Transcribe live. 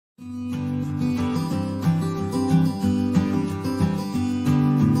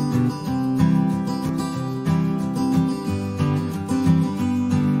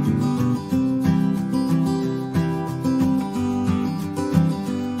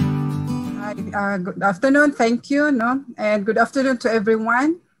Good afternoon. Thank you. And good afternoon to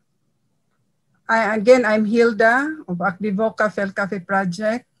everyone. I'm Gilda of VOCA PhilCAFE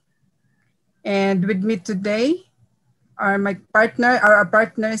project. And with me today are our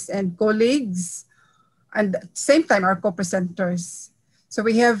partners and colleagues, and at the same time, our co-presenters. So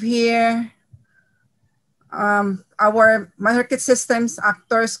we have here our Market Systems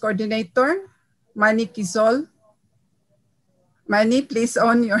Actors Coordinator, Manny Quisol. Manny, please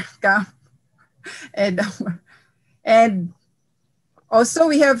on your cam. And also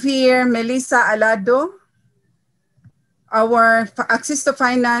we have here Melissa Alado, our Access to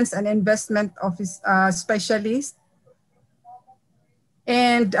Finance and Investment Office Specialist.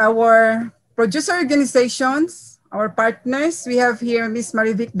 And our producer organizations, our partners, we have here Ms.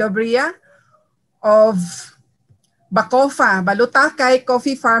 Marivic Dubria of BACOFA, Balotakay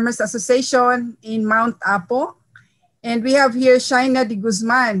Coffee Farmers Association in Mount Apo. And we have here Shaina de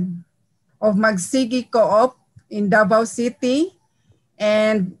Guzman of Magsigi Co-op in Davao City.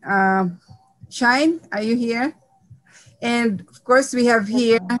 And Shine, are you here? And of course, we have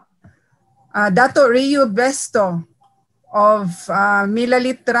here Dato Rio Besto of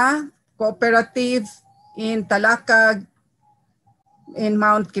Milalitra Cooperative in Talakag in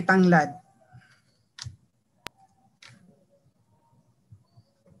Mount Kitanglad.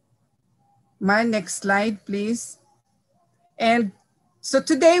 My next slide, please. And so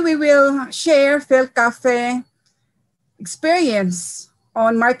today we will share PhilCAFE experience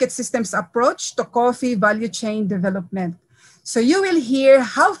on market systems approach to coffee value chain development. So you will hear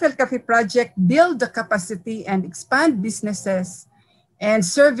how PhilCAFE project build the capacity and expand businesses and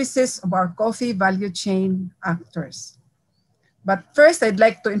services of our coffee value chain actors. But first, I'd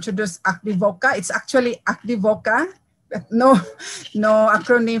like to introduce VOCA. It's actually VOCA. No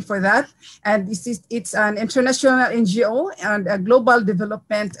acronym for that. And it's an international NGO and a global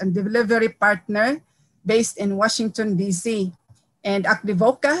development and delivery partner based in Washington, D.C. And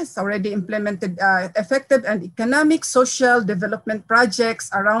VOCA has already implemented effective and economic social development projects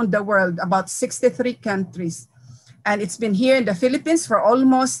around the world, about 63 countries. And it's been here in the Philippines for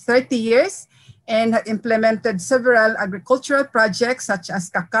almost 30 years and implemented several agricultural projects such as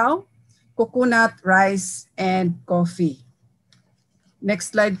cacao, coconut, rice, and coffee.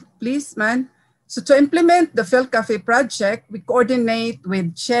 Next slide, please, man. So to implement the PhilCAFE project, we coordinate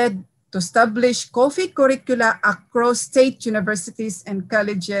with CHED to establish coffee curricula across state universities and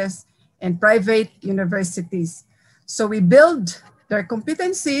colleges and private universities. So we build their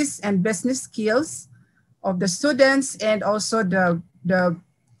competencies and business skills of the students and also the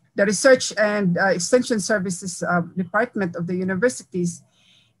research and extension services department of the universities,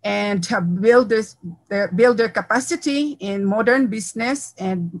 and build their capacity in modern business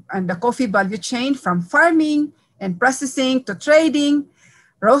and the coffee value chain, from farming and processing to trading,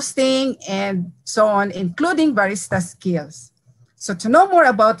 roasting, and so on, including barista skills. So to know more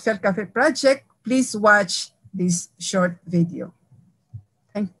about PhilCAFE project, please watch this short video.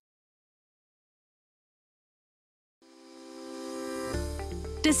 Thank you.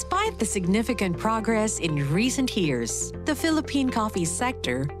 Despite the significant progress in recent years, the Philippine coffee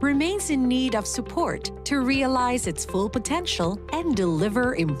sector remains in need of support to realize its full potential and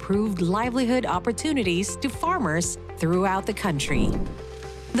deliver improved livelihood opportunities to farmers throughout the country.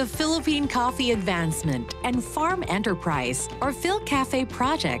 The Philippine Coffee Advancement and Farm Enterprise, or PhilCAFE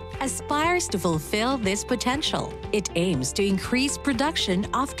project, aspires to fulfill this potential. It aims to increase production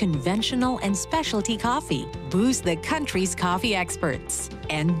of conventional and specialty coffee, boost the country's coffee experts,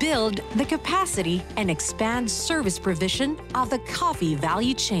 and build the capacity and expand service provision of the coffee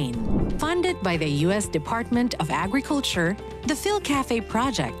value chain. Funded by the U.S. Department of Agriculture, the PhilCAFE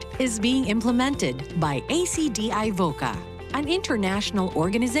project is being implemented by ACDI VOCA, an international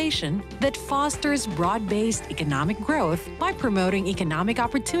organization that fosters broad-based economic growth by promoting economic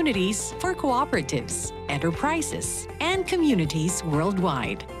opportunities for cooperatives, enterprises, and communities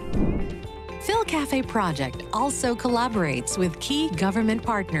worldwide. PhilCAFE project also collaborates with key government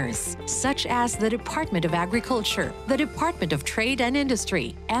partners, such as the Department of Agriculture, the Department of Trade and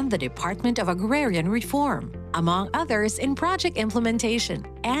Industry, and the Department of Agrarian Reform, among others, in project implementation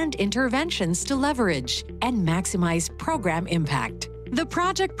and interventions to leverage and maximize program impact. The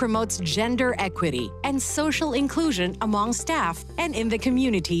project promotes gender equity and social inclusion among staff and in the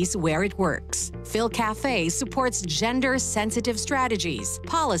communities where it works. PhilCAFE supports gender-sensitive strategies,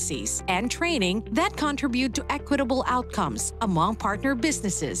 policies, and training that contribute to equitable outcomes among partner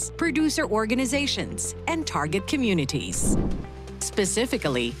businesses, producer organizations, and target communities.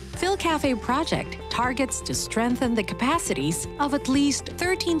 Specifically, PhilCAFE project targets to strengthen the capacities of at least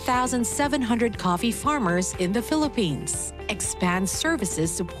 13,700 coffee farmers in the Philippines, expand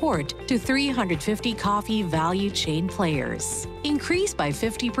services support to 350 coffee value chain players, increase by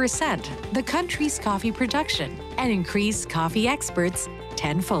 50% the country's coffee production, and increase coffee experts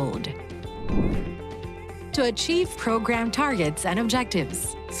tenfold. To achieve program targets and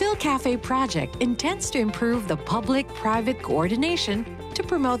objectives, PhilCAFE project intends to improve the public-private coordination to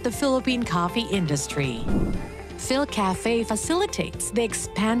promote the Philippine coffee industry. PhilCAFE facilitates the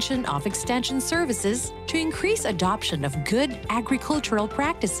expansion of extension services to increase adoption of good agricultural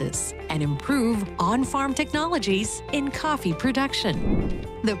practices and improve on-farm technologies in coffee production.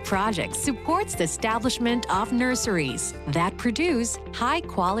 The project supports the establishment of nurseries that produce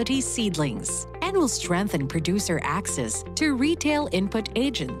high-quality seedlings and will strengthen producer access to retail input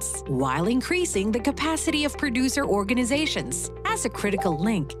agents while increasing the capacity of producer organizations as a critical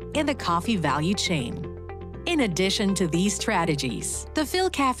link in the coffee value chain. In addition to these strategies, the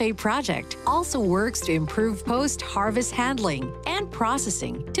PhilCAFE project also works to improve post-harvest handling and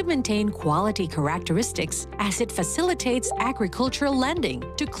processing to maintain quality characteristics as it facilitates agricultural lending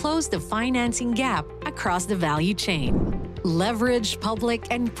to close the financing gap across the value chain. Leverage public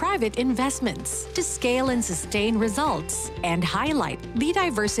and private investments to scale and sustain results, and highlight the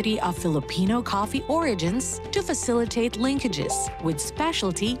diversity of Filipino coffee origins to facilitate linkages with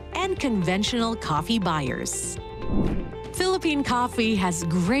specialty and conventional coffee buyers. Philippine coffee has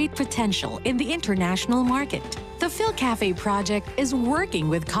great potential in the international market. The PhilCAFE project is working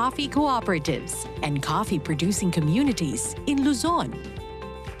with coffee cooperatives and coffee-producing communities in Luzon,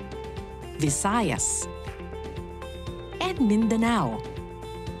 Visayas, and Mindanao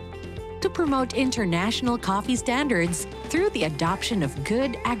to promote international coffee standards through the adoption of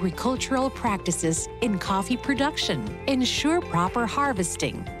good agricultural practices in coffee production, ensure proper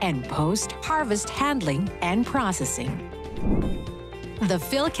harvesting, and post-harvest handling and processing. The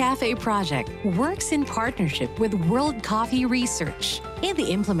PhilCAFE project works in partnership with World Coffee Research in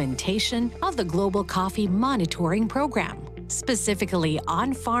the implementation of the Global Coffee Monitoring Program, specifically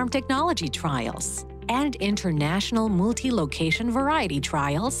on-farm technology trials and international multi-location variety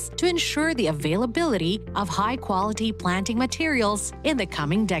trials to ensure the availability of high-quality planting materials in the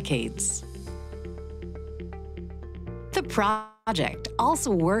coming decades. The project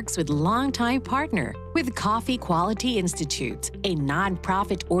also works with longtime partner with Coffee Quality Institute, a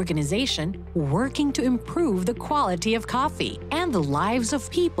non-profit organization working to improve the quality of coffee and the lives of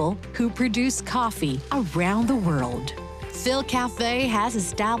people who produce coffee around the world. PhilCAFE has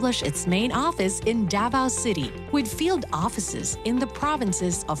established its main office in Davao City with field offices in the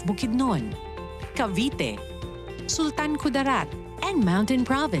provinces of Bukidnon, Cavite, Sultan Kudarat, and Mountain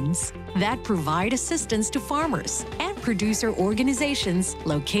Province that provide assistance to farmers and producer organizations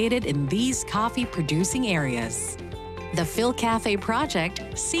located in these coffee-producing areas. The PhilCAFE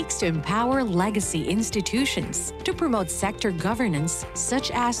project seeks to empower legacy institutions to promote sector governance such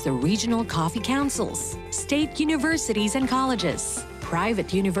as the regional coffee councils, state universities and colleges,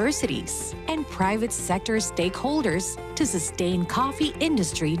 private universities, and private sector stakeholders to sustain coffee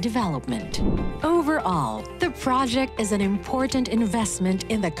industry development. Overall, the project is an important investment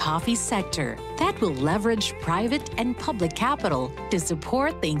in the coffee sector that will leverage private and public capital to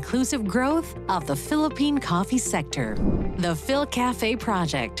support the inclusive growth of the Philippine coffee sector. The PhilCAFE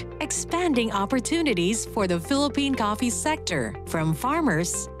project, expanding opportunities for the Philippine coffee sector from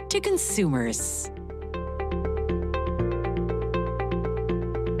farmers to consumers.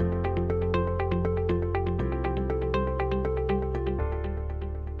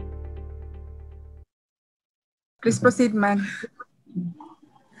 Please proceed, Man.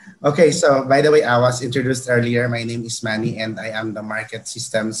 Okay, so by the way, I was introduced earlier. My name is Manny and I am the Market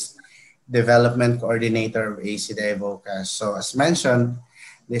Systems Development Coordinator of ACDI VOCA. So as mentioned,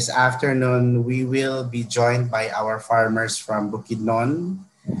 this afternoon, we will be joined by our farmers from Bukidnon.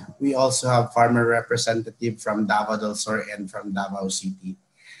 We also have farmer representative from Davao del Sur and from Davao City.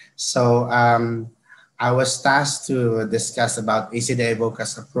 So I was tasked to discuss about ACDI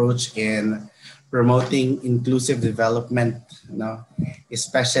VOCA's approach in promoting inclusive development,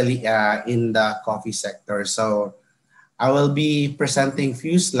 especially in the coffee sector. So I will be presenting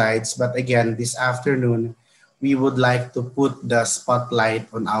few slides, but again, this afternoon, we would like to put the spotlight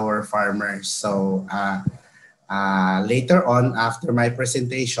on our farmers. So later on, after my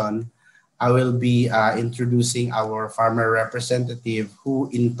presentation, I will be introducing our farmer representative who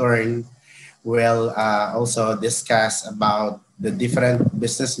in turn will also discuss about the different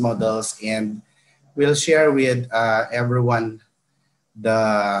business models and will share with everyone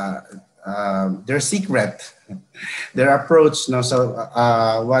the their secret, their approach. No, so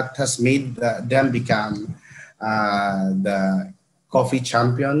what has made them become the coffee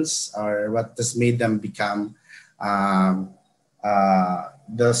champions, or what has made them become um,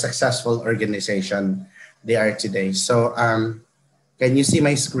 the successful organization they are today. So can you see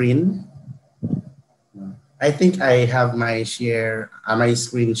my screen? I think I have my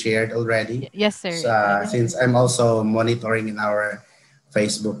screen shared already. Yes, sir. So, since I'm also monitoring in our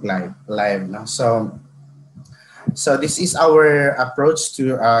Facebook live now. So this is our approach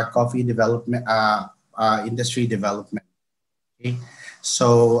to coffee development, industry development. Okay.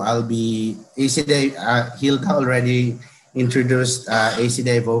 So I'll be ACDI. Hilda already introduced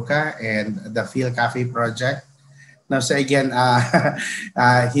ACDI VOCA and the PhilCAFE project. Now, so again,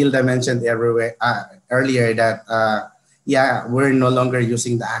 Hilda mentioned earlier that yeah, we're no longer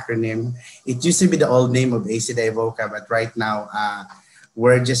using the acronym. It used to be the old name of ACDI VOCA, but right now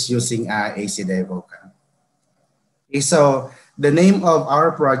we're just using ACDI VOCA. Okay, so the name of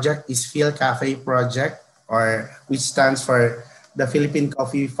our project is PhilCAFE project, or which stands for the Philippine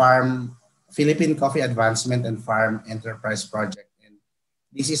Coffee Advancement and Farm Enterprise Project. And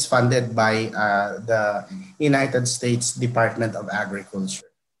this is funded by the United States Department of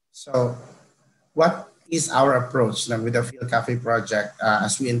Agriculture. So what is our approach now with the PhilCAFE project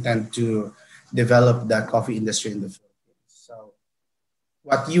as we intend to develop the coffee industry in the Philippines? So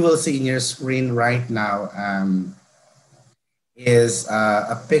what you will see in your screen right now is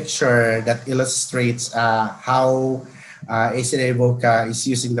a picture that illustrates how ACDI VOCA is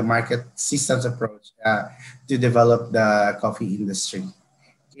using the market systems approach to develop the coffee industry.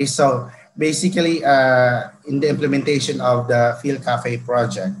 Okay, so basically, in the implementation of the PhilCAFE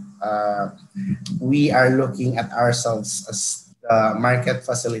project, we are looking at ourselves as the market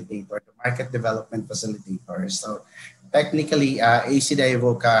facilitator, the market development facilitator. So technically, ACDI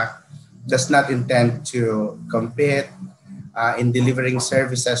VOCA does not intend to compete in delivering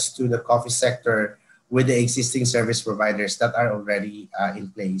services to the coffee sector with the existing service providers that are already in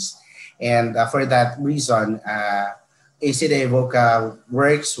place. And for that reason, ACDI VOCA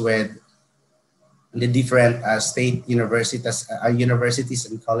works with the different state universities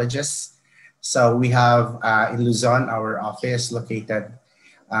and colleges. So we have in Luzon, our office located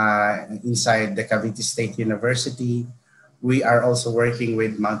inside the Cavite State University. We are also working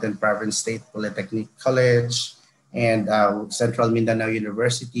with Mountain Province State Polytechnic College and Central Mindanao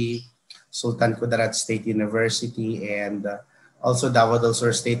University, Sultan Kudarat State University, and also Davao del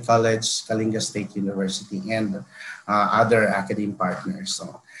Sur State College, Kalinga State University, and other academic partners.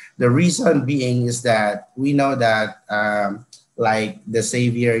 So the reason being is that we know that like the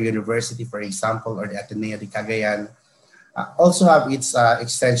Xavier University, for example, or the Ateneo de Cagayan, also have its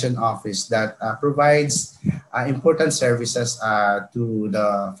extension office that provides important services to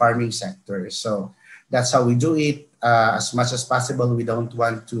the farming sector. So that's how we do it. As much as possible, we don't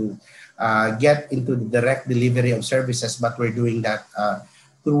want to get into the direct delivery of services, but we're doing that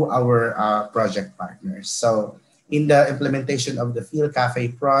through our project partners. So in the implementation of the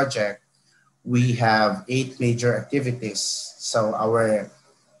PhilCAFE project, we have 8 major activities. So our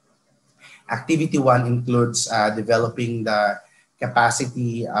activity 1 includes developing the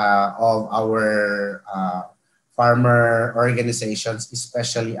capacity of our farmer organizations,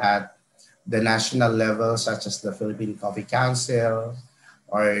 especially at the national level, such as the Philippine Coffee Council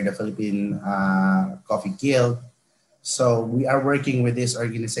or the Philippine Coffee Guild. So we are working with these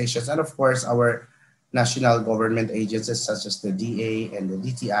organizations, and of course our national government agencies such as the DA and the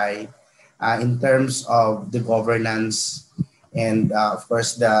DTI in terms of the governance and of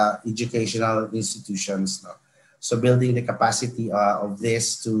course the educational institutions. So building the capacity of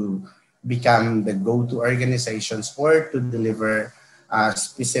this to become the go-to organizations or to deliver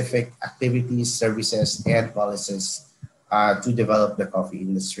specific activities, services, and policies to develop the coffee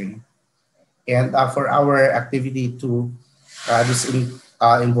industry. And for our activity 2, this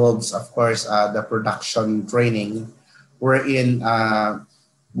involves, of course, the production training, wherein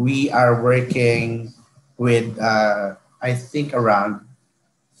we are working with, I think, around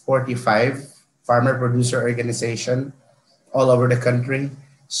 45 farmer producer organization all over the country.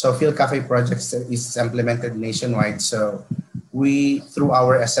 So PhilCAFE projects is implemented nationwide. So we, through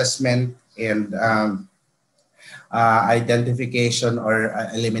our assessment and identification or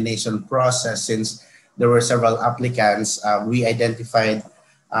elimination process, since there were several applicants, we identified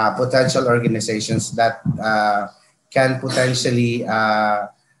potential organizations that can potentially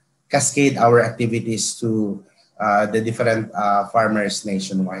cascade our activities to the different farmers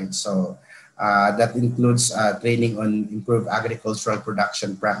nationwide. So that includes training on improved agricultural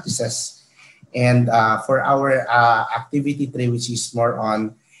production practices. And for our activity 3, which is more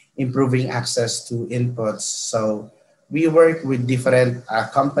on improving access to inputs. So we work with different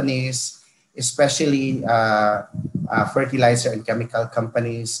companies, especially fertilizer and chemical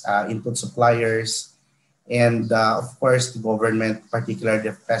companies, input suppliers, and of course the government, particularly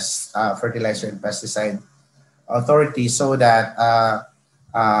the fertilizer and pesticide authority, so that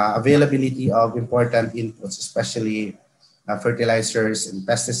availability of important inputs, especially fertilizers and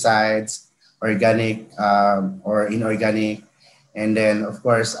pesticides, organic or inorganic, and then of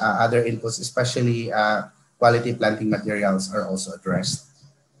course other inputs, especially quality planting materials, are also addressed.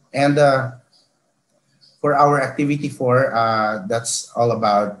 And for our activity 4, that's all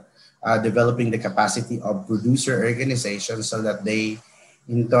about developing the capacity of producer organizations so that they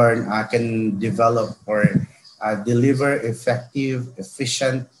in turn can develop or deliver effective,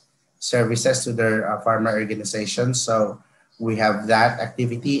 efficient services to their farmer organizations. So we have that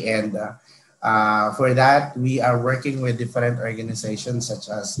activity, and for that we are working with different organizations such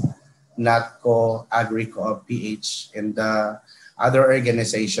as NATCO, AgriCo, PH, and other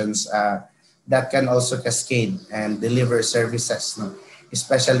organizations that can also cascade and deliver services, no?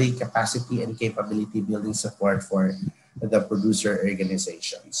 Especially capacity and capability building support for the producer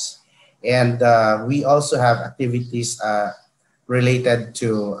organizations. And we also have activities related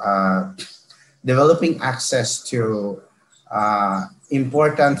to developing access to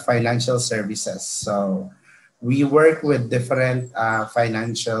important financial services. So we work with different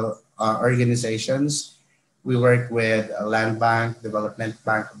financial organizations. We work with Land Bank, Development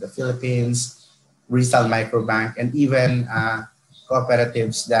Bank of the Philippines, Rizal Microbank, and even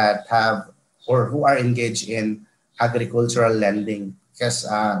cooperatives that have or who are engaged in agricultural lending. Because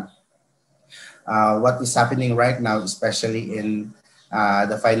what is happening right now, especially in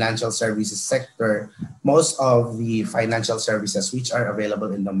the financial services sector, most of the financial services which are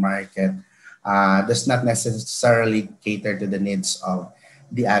available in the market does not necessarily cater to the needs of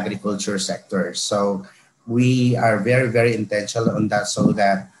the agriculture sector. So we are very, very intentional on that so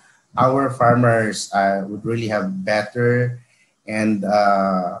that our farmers would really have better and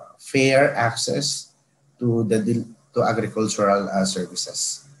fair access to to agricultural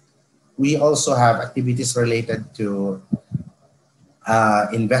services. We also have activities related to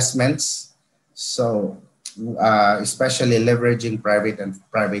investments, so especially leveraging private and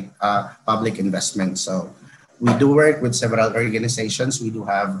public investments. So we do work with several organizations. We do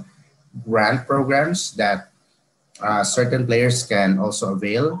have grant programs that certain players can also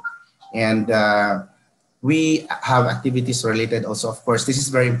avail, and we have activities related also. Of course, this is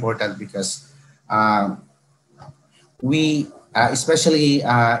very important because we, especially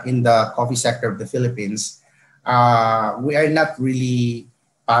in the coffee sector of the Philippines, we are not really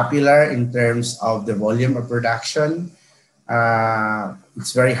popular in terms of the volume of production.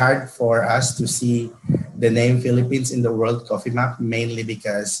 It's very hard for us to see the name Philippines in the world coffee map, mainly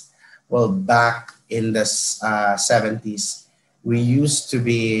because, well, back in the 70s, we used to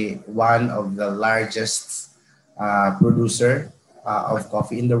be one of the largest producer of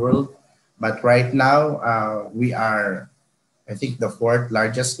coffee in the world. But right now, we are, I think, the 4th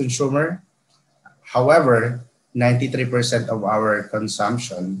largest consumer. However, 93% of our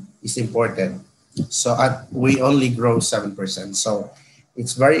consumption is imported. So we only grow 7%. So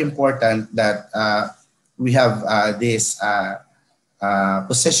it's very important that we have this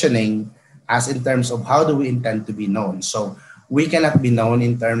positioning as in terms of how do we intend to be known. So we cannot be known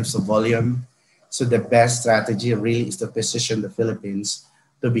in terms of volume. So the best strategy really is to position the Philippines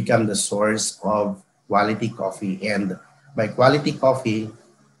to become the source of quality coffee. And by quality coffee,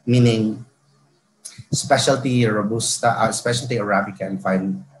 meaning specialty Robusta, specialty Arabica, and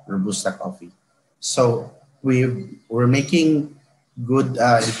fine Robusta coffee. So we're making good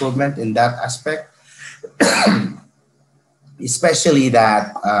improvement in that aspect, especially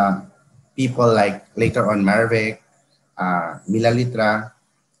that people like later on Marivic, Milalitra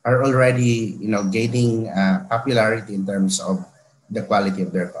are already gaining popularity in terms of the quality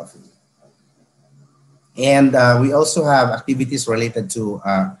of their coffee. And we also have activities related to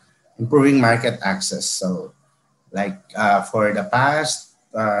improving market access. So like for the past,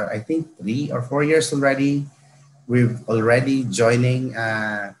 I think 3 or 4 years already, we've already joining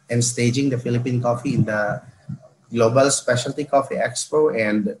and staging the Philippine coffee in the Global Specialty Coffee Expo.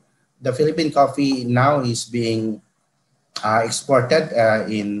 And the Philippine coffee now is being exported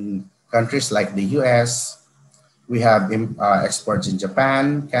in countries like the US. We have exports in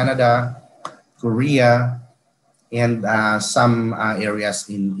Japan, Canada, Korea, and some areas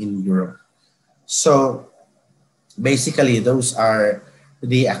in Europe. So basically, those are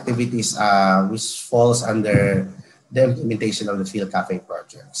the activities which falls under the implementation of the PhilCAFE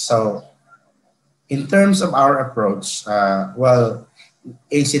project. So in terms of our approach, well,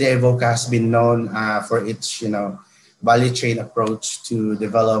 ACDI VOCA has been known for its, value chain approach to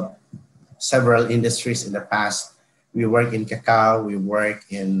develop several industries in the past. We work in cacao, we work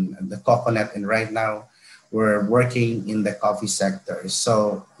in the coconut, and right now we're working in the coffee sector.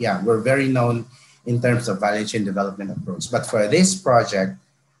 So yeah, we're very known in terms of value chain development approach. But for this project,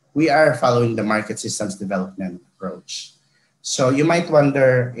 we are following the market systems development approach. So you might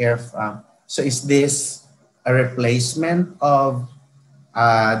wonder if, so is this a replacement of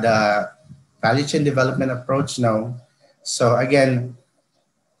the value chain development approach? No. So again,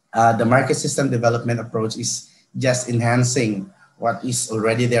 the market system development approach is just enhancing what is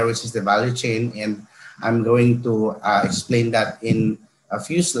already there, which is the value chain. And I'm going to explain that in a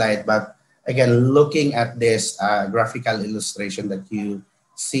few slides. But again, looking at this graphical illustration that you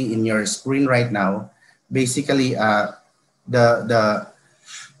see in your screen right now, basically the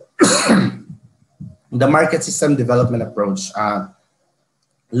the market system development approach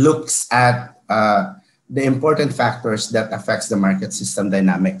looks at the important factors that affects the market system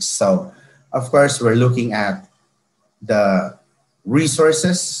dynamics. So of course, we're looking at the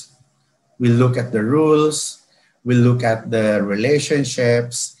resources, we look at the rules, we look at the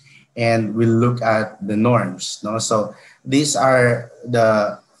relationships, and we look at the norms. No? So these are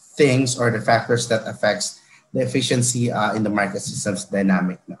the things or the factors that affects the efficiency in the market systems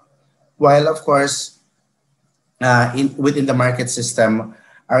dynamic. No? While of course, within the market system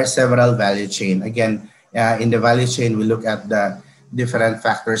are several value chain. Again, in the value chain, we look at the different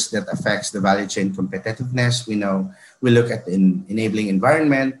factors that affects the value chain competitiveness. We look at the enabling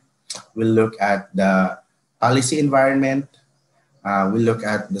environment. We look at the policy environment. We look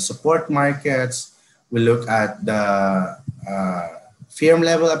at the support markets. We look at the firm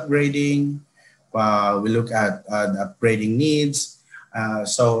level upgrading. We look at the upgrading needs.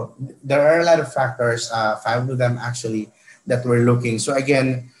 So there are a lot of factors, 5 of them actually, that we're looking. So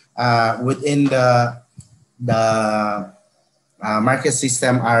again, within the market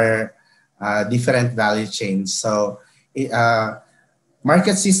system are different value chains. So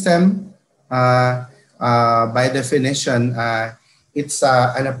market system, by definition, it's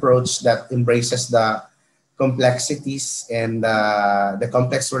an approach that embraces the complexities and the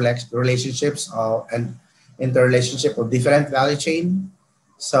complex relationships and interrelationship of different value chain.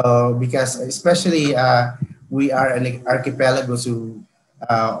 So because especially we are an archipelago, so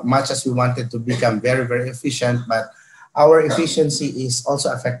much as we wanted to become very, very efficient, but our efficiency is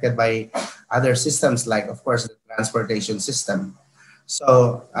also affected by other systems, like of course the transportation system.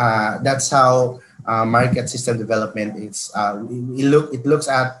 So that's how market system development is. It looks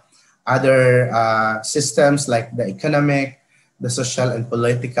at other systems like the economic, the social and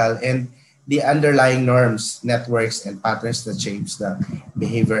political, and the underlying norms, networks, and patterns that shapes the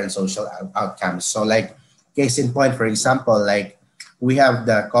behavior and social outcomes. So like case in point, for example, like we have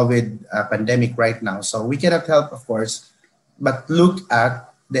the COVID pandemic right now. So we cannot help, of course, but look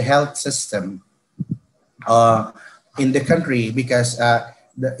at the health system in the country because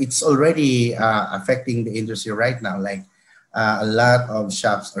it's already affecting the industry right now. Like a lot of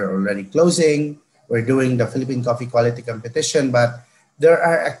shops are already closing. We're doing the Philippine coffee quality competition, but there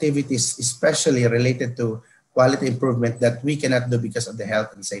are activities especially related to quality improvement that we cannot do because of the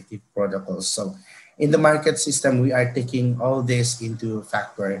health and safety protocols. So in the market system, we are taking all this into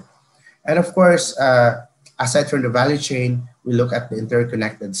factor. And of course, aside from the value chain, we look at the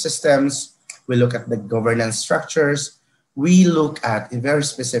interconnected systems, we look at the governance structures, we look at, very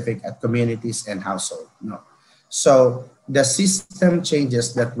specific, at communities and household. So the system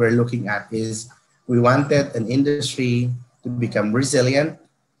changes that we're looking at is we wanted an industry to become resilient,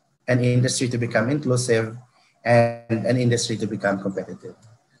 an industry to become inclusive, and an industry to become competitive.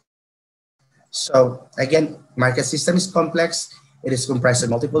 So again, market system is complex. It is comprised of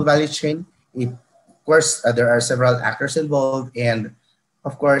multiple value chain. Of course, there are several actors involved, and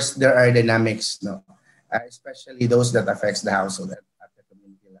of course, there are dynamics, especially those that affects the household at the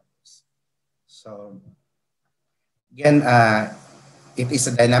community levels. So again, it is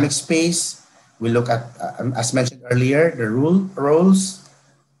a dynamic space. We look at, as mentioned earlier, the roles,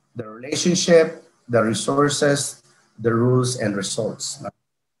 the relationship, the resources, the rules and results.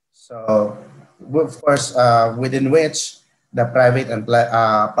 So of course, within which the private and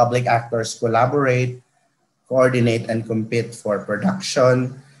public actors collaborate, coordinate, and compete for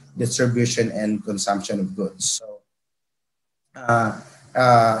production, distribution, and consumption of goods. So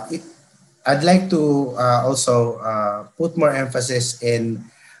I'd like to also put more emphasis in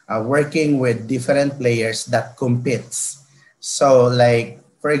working with different players that competes. So like,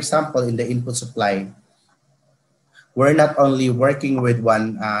 for example, in the input supply, we're not only working with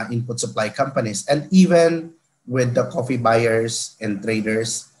one input supply companies, and even with the coffee buyers and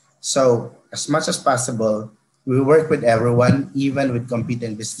traders. So as much as possible, we work with everyone, even with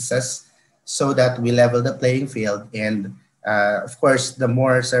competing businesses, so that we level the playing field. And of course, the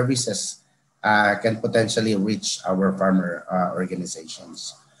more services can potentially reach our farmer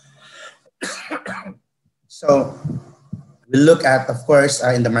organizations. So we look at, of course,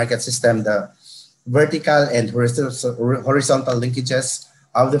 in the market system, the vertical and horizontal linkages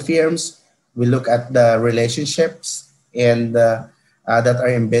of the firms. We look at the relationships and that are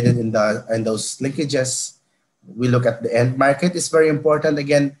embedded in those linkages. We look at the end market. It's very important.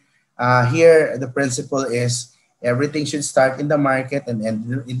 Again, here the principle is everything should start in the market and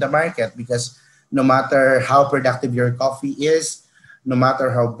end in the market, because no matter how productive your coffee is, no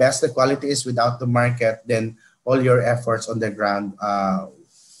matter how best the quality is, without the market, then all your efforts on the ground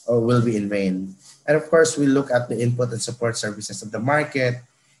will be in vain. And of course, we look at the input and support services of the market,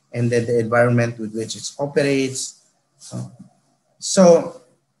 and then the environment with which it operates. So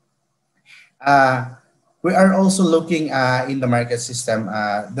uh, we are also looking in the market system,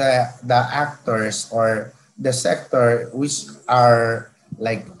 the actors or the sector which are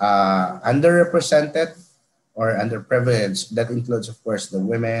like underrepresented or underprivileged. That includes, of course, the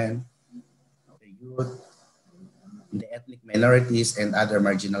women, the youth, the ethnic minorities, and other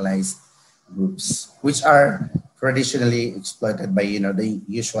marginalized groups, which are traditionally exploited by the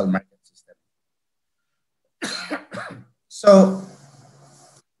usual market system. So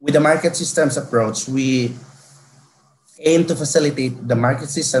with the market systems approach, we aim to facilitate the market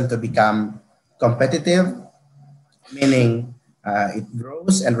system to become competitive, meaning it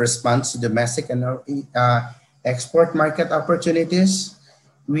grows and responds to domestic and export market opportunities.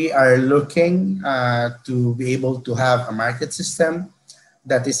 We are looking to be able to have a market system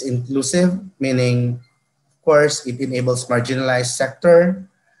that is inclusive, meaning, of course, it enables marginalized sector.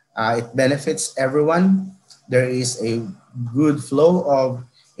 It benefits everyone. There is a good flow of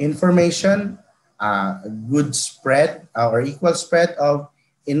information, a good spread or equal spread of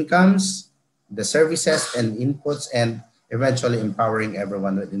incomes, the services and inputs, and eventually empowering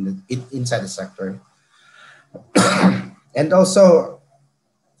everyone inside the sector. And also,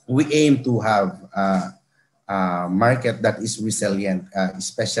 we aim to have a market that is resilient,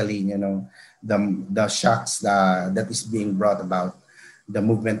 especially the shocks that is being brought about the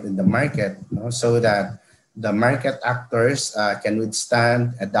movement in the market, so that the market actors can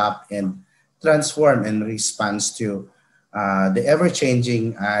withstand, adapt, and transform in response to the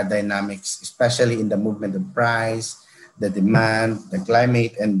ever-changing dynamics, especially in the movement of price, the demand, the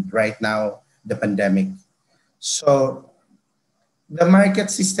climate, and right now, the pandemic. So the market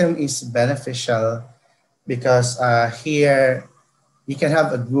system is beneficial because here you can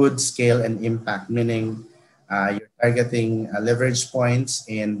have a good scale and impact, meaning you're targeting leverage points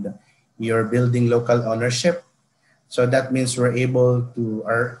and you're building local ownership. So that means we're able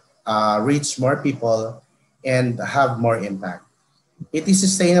to reach more people and have more impact. It is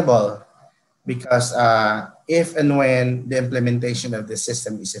sustainable because if and when the implementation of the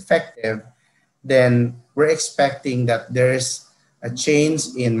system is effective, then we're expecting that there's a change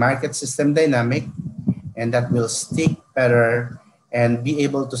in market system dynamic, and that will stick better and be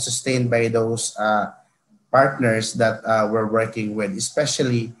able to sustain by those partners that we're working with,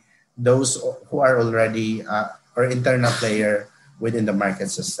 especially those who are already or internal player within the market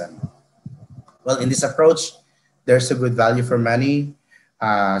system. Well, in this approach, there's a good value for money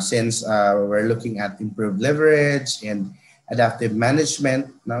since we're looking at improved leverage and adaptive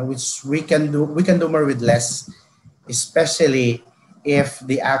management, now which we can do more with less, especially if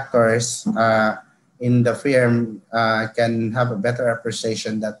the actors in the firm can have a better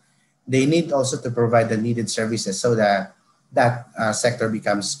appreciation that they need also to provide the needed services so that that sector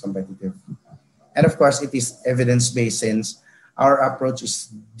becomes competitive. And of course, it is evidence-based since our approach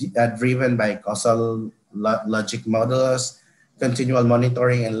is driven by causal logic models, continual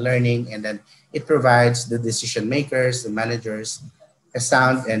monitoring and learning, and then it provides the decision makers, the managers, a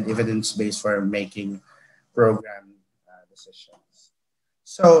sound and evidence base for making program decisions.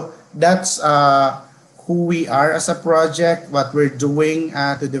 So that's who we are as a project, what we're doing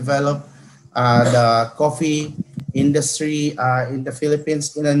to develop the coffee industry in the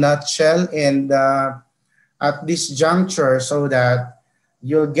Philippines in a nutshell, and at this juncture, so that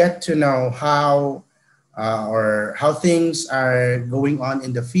you'll get to know how or how things are going on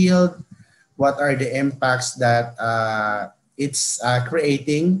in the field, what are the impacts that it's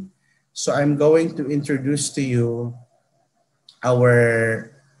creating. So I'm going to introduce to you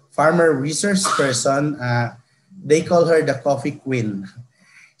our farmer resource person. They call her the coffee queen.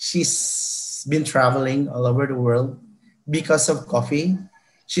 She's been traveling all over the world because of coffee.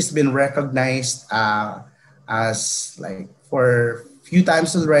 She's been recognized as like for few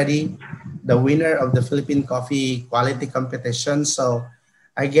times already, the winner of the Philippine Coffee Quality Competition. So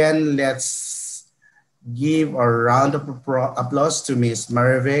again, let's give a round of applause to Miss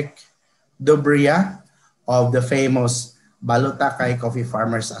Marivic Dubria of the famous Balotakay Coffee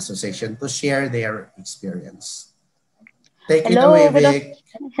Farmers Association to share their experience. Take it away, Hello, Vic.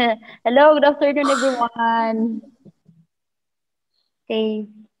 hello, good afternoon, everyone. Okay,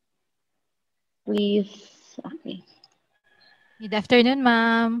 please. Okay. Good afternoon,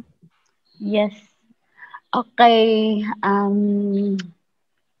 ma'am. Yes. Okay.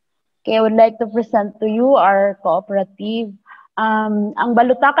 Okay, I would like to present to you our cooperative. Ang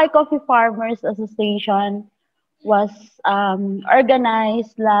Balotakay Coffee Farmers Association was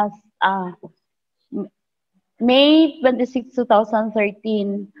organized last May 26,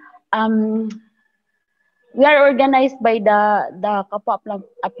 2013. We are organized by the Kapwa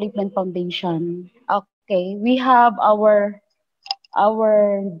Upliftment Foundation. Okay, we have our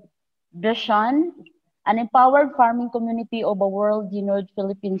vision, an empowered farming community of a world-renowned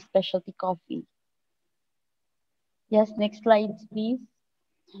Philippine specialty coffee. Yes, next slide, please.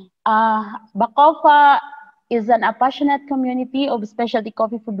 BACOFA is an passionate community of specialty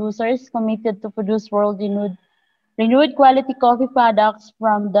coffee producers committed to produce renewed quality coffee products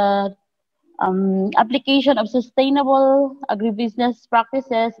from the application of sustainable agribusiness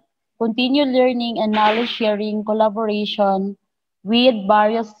practices, continued learning and knowledge sharing, collaboration with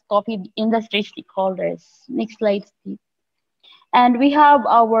various coffee industry stakeholders. Next slide, please. And we have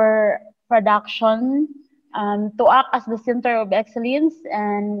our production to act as the center of excellence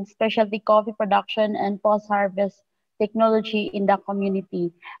and specialty coffee production and post-harvest technology in the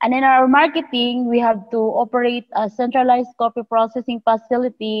community. And in our marketing, we have to operate a centralized coffee processing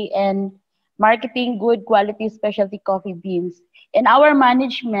facility and marketing good quality specialty coffee beans. In our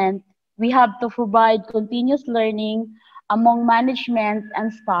management, we have to provide continuous learning among management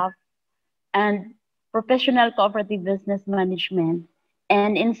and staff and professional cooperative business management.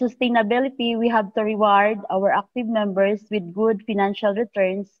 And in sustainability, we have to reward our active members with good financial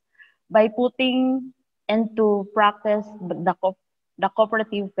returns by putting into practice the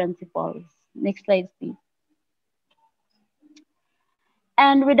cooperative principles. Next slide, please.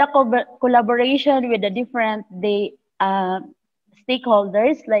 And with the collaboration with the different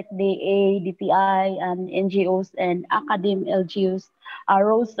stakeholders like the ADTI and NGOs and academic LGUs,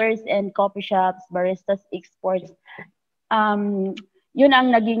 roasters and coffee shops, baristas, exports. Yun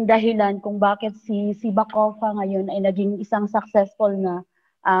ang naging dahilan kung bakit si BACOFA ngayon ay naging isang successful na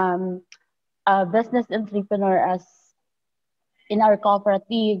business entrepreneur as in our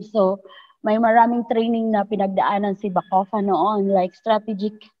cooperative. So may maraming training na pinagdaanan si BACOFA noon, like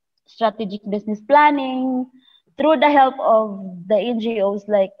strategic business planning. Through the help of the NGOs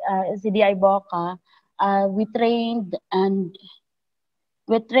like ACDI, VOCA, we trained and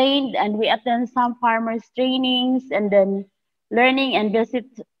we attend some farmers trainings and then learning and visit.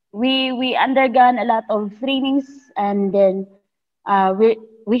 We undergone a lot of trainings and then we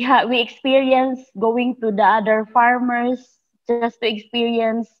experience going to the other farmers just to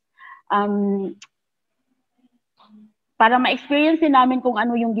experience para ma-experience din namin kung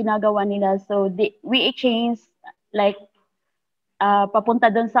ano yung ginagawa nila. So we exchange like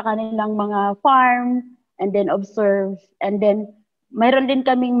papunta doon sa kanilang mga farm and then observe, and then mayroon din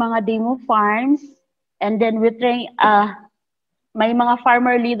kaming mga demo farms, and then we train may mga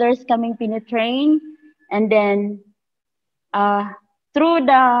farmer leaders kaming pinitrain, and then through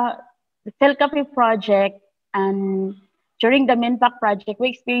the PhilCAFE project and during the Minpack project,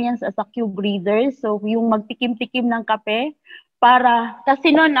 we experience as a cube breeder. So yung magtikim-tikim ng kape, para, kasi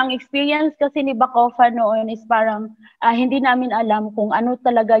noon, ang experience kasi ni BACOFA noon is parang hindi namin alam kung ano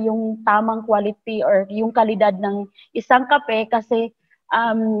talaga yung tamang quality or yung kalidad ng isang kape kasi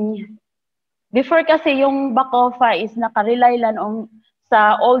before kasi yung BACOFA is nakarely lang on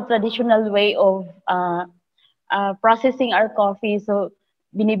sa old traditional way of processing our coffee. So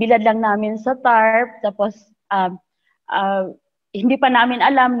binibilad lang namin sa tarp, tapos hindi pa namin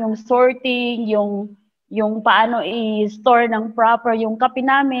alam yung sorting, yung paano i-store ng proper yung kape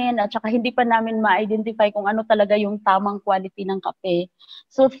namin, at saka hindi pa namin ma-identify kung ano talaga yung tamang quality ng kape.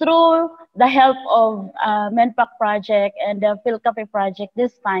 So through the help of Minpack project and the PhilCAFE project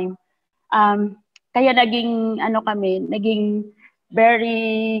this time, kaya naging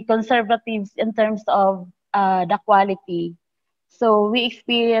very conservative in terms of the quality. So we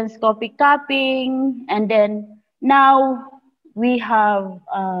experienced coffee cupping, and then now we have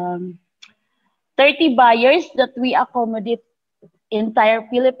 30 buyers that we accommodate entire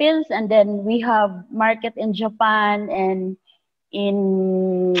Philippines, and then we have market in Japan and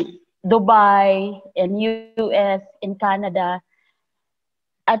in Dubai, in US, in Canada,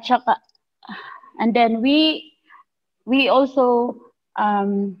 at saka, and then we also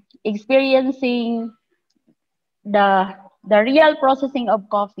experiencing the real processing of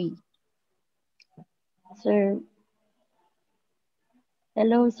coffee. Sir,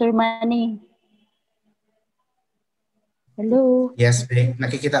 hello, Sir Manny. Hello. Yes, Vic.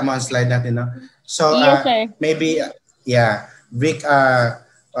 Nakikita mo ang slide natin, no? So, Yes, sir. maybe, yeah, Vic,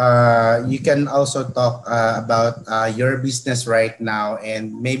 you can also talk about your business right now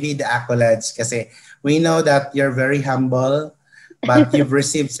and maybe the accolades kasi we know that you're very humble, but you've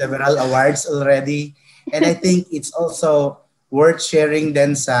received several awards already. And I think it's also worth sharing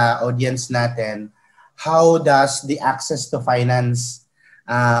then sa audience natin, how does the access to finance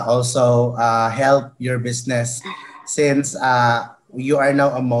also help your business since you are now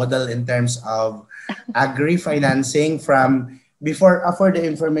a model in terms of agri-financing from before for the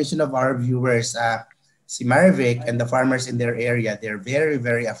information of our viewers, si Marivic and the farmers in their area, they're very,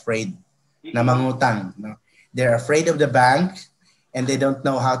 very afraid na mangutang. No? They're afraid of the bank and they don't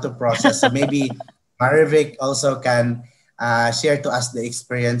know how to process. So maybe Marivic also can share to us the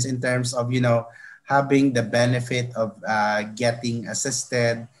experience in terms of, having the benefit of getting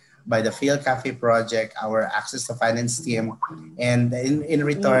assisted by the PhilCAFE project, our access to finance team, and in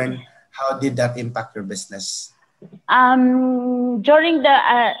return, how did that impact your business? During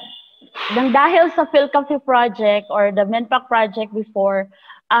dahil sa PhilCAFE project or the Menpac project before,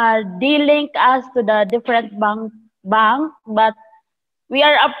 they link us to the different bank, but we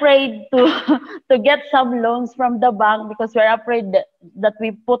are afraid to to get some loans from the bank because we're afraid that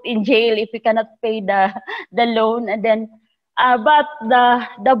we put in jail if we cannot pay the loan. And then but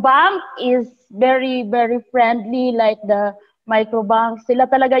the bank is very, very friendly, like the microbank. Sila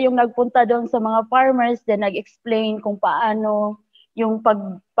talaga yung nagpunta doon sa mga farmers, then nag-explain kung paano yung pag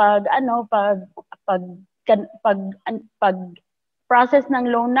process ng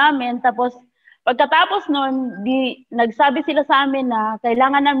loan namin. Tapos pagkatapos noon, nagsabi sila sa amin na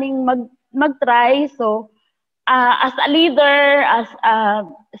kailangan naming mag-try. So as a leader, as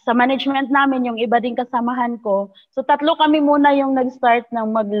sa management namin, yung iba din kasamahan ko. So tatlo kami muna yung nag-start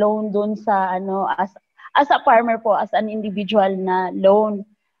ng mag-loan doon sa as a farmer po, as an individual na loan.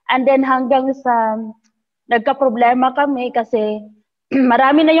 And then hanggang sa nagka-problema kami kasi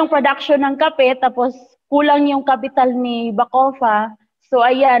marami na yung production ng kape tapos kulang yung capital ni BACOFA. So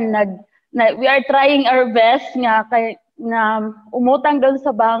ayan, we are trying our best nga na umutang doon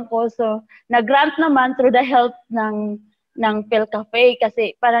sa bangko. So nag-grant naman through the help ng PhilCAFE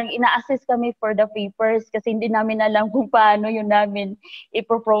kasi parang ina-assist kami for the papers kasi hindi namin alam kung paano yun namin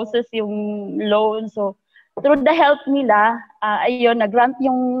i-process yung loan. So through the help nila, ayun, nag-grant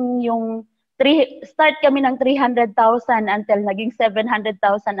yung start kami ng 300,000 until naging 700,000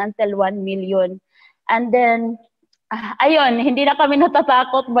 until 1 million. And then ayun, hindi na kami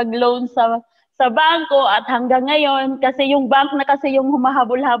natatakot mag-loan sa bangko at hanggang ngayon kasi yung bank na kasi yung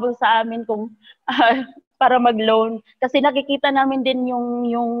humahabol-habol sa amin kung para mag-loan kasi nakikita namin din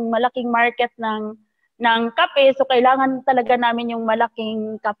yung malaking market ng kape, so kailangan talaga namin yung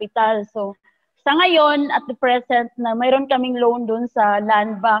malaking capital. So sa ngayon at the present na mayroon kaming loan dun sa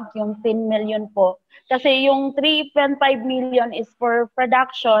land bank, yung 10 million po. Kasi yung 3.5 million is for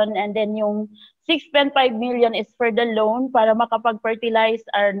production and then yung 6.5 million is for the loan para makapag-fertilize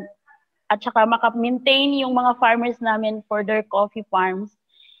at saka maka-maintain yung mga farmers namin for their coffee farms.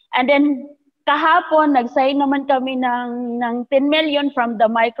 And then kahapon nag-sign naman kami ng 10 million from the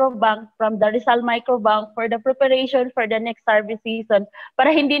microbank, from the Rizal Microbank for the preparation for the next harvest season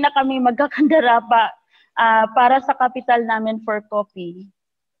para hindi na kami magkakandara pa para sa capital namin for coffee.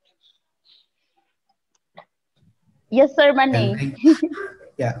 Yes, Sir Manny.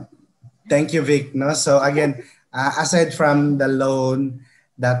 Yeah. Thank you, Vic. No? So again, aside from the loan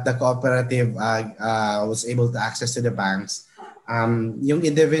that the cooperative was able to access to the banks, yung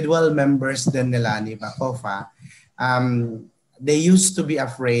individual members din nila ni BACOFA, they used to be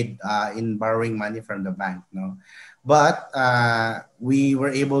afraid in borrowing money from the bank. No? But we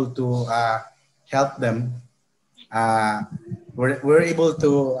were able to help them. We're able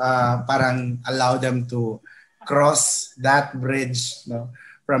to parang allow them to cross that bridge, no,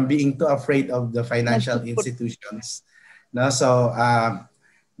 from being too afraid of the financial institutions. No, so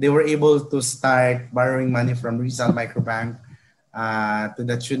they were able to start borrowing money from Rizal Microbank to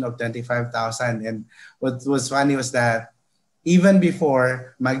the tune of 25,000. And what was funny was that even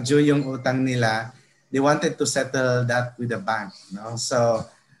before mag-due yung utang nila, they wanted to settle that with the bank. No, so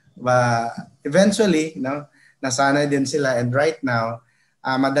eventually, no, nasanay din sila, and right now,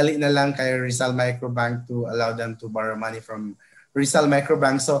 madali na lang kay Rizal Microbank to allow them to borrow money from Rizal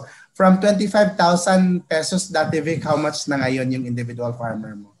Microbank. So from 25,000 pesos dati, Vic, how much na ngayon yung individual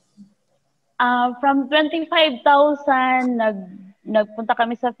farmer mo? From 25,000, nagpunta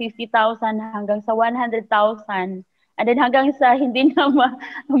kami sa 50,000 hanggang sa 100,000. And then hanggang sa hindi na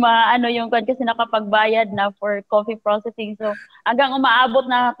ano yung kasi nakapagbayad na for coffee processing. So hanggang umaabot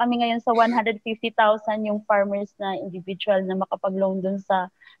na kami ngayon sa 150,000 yung farmers na individual na makapag-loan dun sa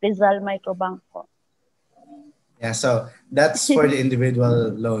Rizal Microbank po. Yeah, so that's for the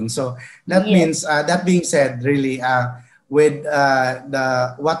individual loan. So that means, that being said, really, with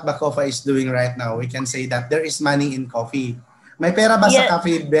what BACOFA is doing right now, we can say that there is money in coffee. May pera ba sa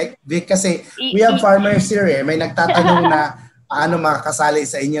coffee, Vic? Kasi we have farmers here eh. May nagtatanong na paano makakasali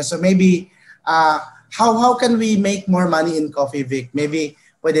sa inyo. So maybe, how can we make more money in coffee, Vic? Maybe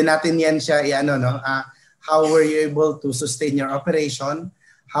pwede natin yan siya no? How were you able to sustain your operation?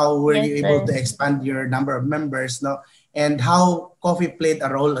 How were you able to expand your number of members, no? And how coffee played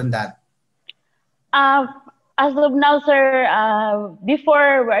a role on that? As of now, sir,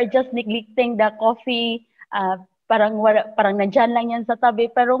 before we're just neglecting the coffee, parang nandyan lang yan sa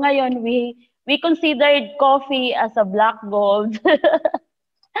tabi. Pero ngayon, we considered coffee as a black gold.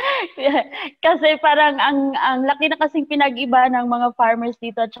 Kasi parang ang laki na kasing pinag-iba ng mga farmers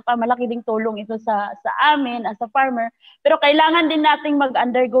dito at saka malaki ding tulong ito sa amin as a farmer. Pero kailangan din nating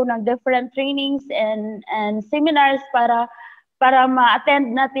mag-undergo ng different trainings and seminars para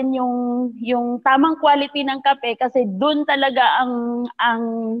ma-attend natin yung tamang quality ng kape kasi doon talaga ang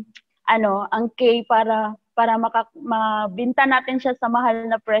key para mabinta natin siya sa mahal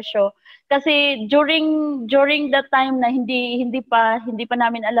na presyo. Kasi during the time na hindi pa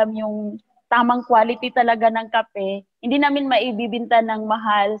namin alam yung tamang quality talaga ng kape, hindi namin maibibinta ng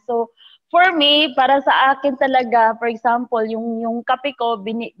mahal. So for me, para sa akin talaga, for example, yung kape ko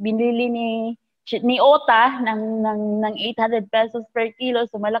binili ni Ota ng 800 pesos per kilo,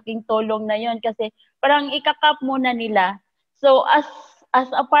 so malaking tulong na yon kasi parang ikakap muna nila. So as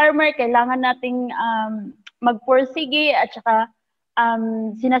a farmer, kailangan nating magpursige at saka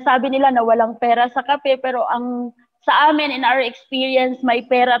sinasabi nila na walang pera sa kape pero sa amin in our experience may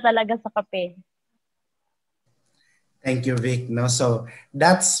pera talaga sa kape. Thank you, Vic. No, so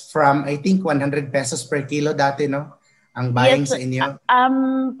that's from I think 100 pesos per kilo dati, no? Ang buying sa inyo.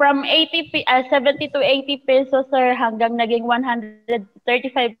 From 70 to 80 pesos, sir, hanggang naging 135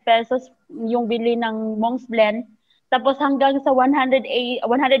 pesos yung bili ng Monk's Blend. Tapos hanggang sa 150, 180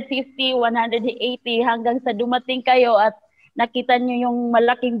 hanggang sa dumating kayo at nakita nyo yung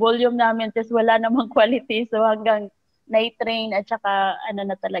malaking volume namin tapos wala namang quality. So hanggang na-train at saka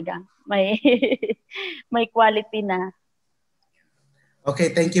na talaga, may quality na.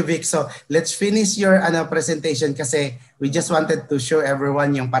 Okay, thank you, Vic. So let's finish your presentation kasi we just wanted to show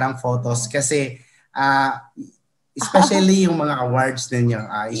everyone yung parang photos kasi especially yung mga awards ninyo.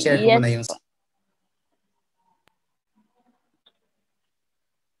 I-share ko muna yung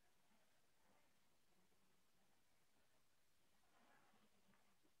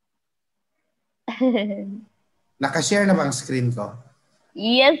Naka-share na ba ang screen ko?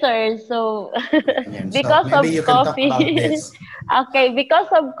 Yes, sir. So, because of coffee. Okay, because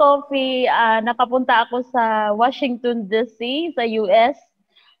of coffee, nakapunta ako sa Washington DC, sa US.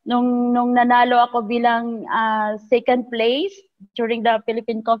 Nung nanalo ako bilang second place during the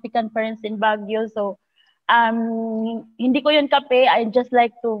Philippine Coffee Conference in Baguio. So, hindi ko yun kape. I just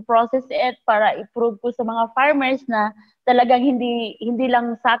like to process it para i-prove ko sa mga farmers na talagang hindi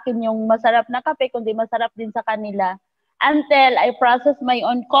lang sa akin yung masarap na kape, kundi masarap din sa kanila. Until I process my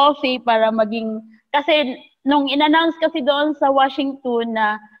own coffee para kasi nung in-announce kasi doon sa Washington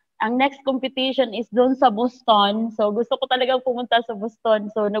na ang next competition is doon sa Boston. So gusto ko talagang pumunta sa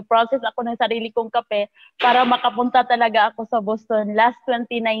Boston. So nag-process ako ng sarili kong kape para makapunta talaga ako sa Boston. Last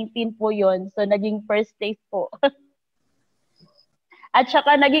 2019 po yun. So naging first place po. At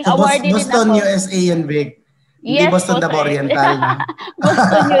saka naging awardee din ako. Boston, USA yun, Vic. Hindi Yes, Boston po, na Oriental.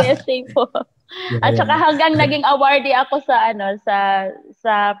 Boston, USA po. At saka hanggang naging awardee ako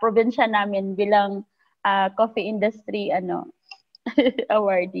sa probinsya namin bilang coffee industry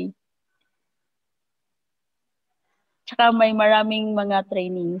awardee. Tsaka may maraming mga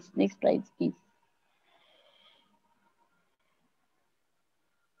trainings. Next slide, please.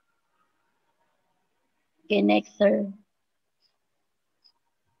 Okay, next, sir.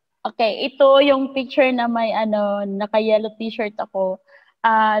 Okay, ito yung picture na may naka-yellow t-shirt ako.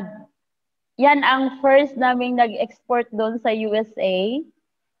 Yan ang first naming nag-export doon sa USA.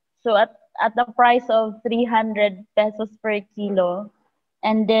 So at the price of 300 pesos per kilo.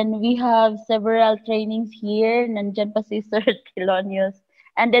 And then we have several trainings here. Nandyan pa si Sir Kilonius.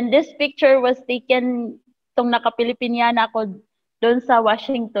 And then this picture was taken, itong naka-Pilipiniana ako doon sa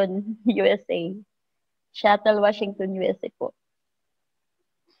Washington, USA. Seattle, Washington, USA po.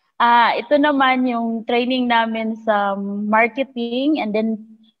 Ito naman yung training namin sa marketing and then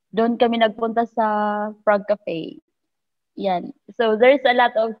doon kami nagpunta sa Frog Cafe. Yan. So there's a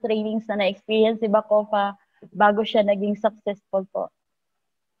lot of trainings na na-experience si BACOFA bago siya naging successful po.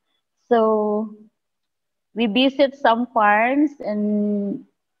 So we visit some farms and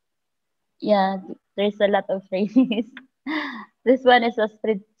yeah, there's a lot of trainings. This one is a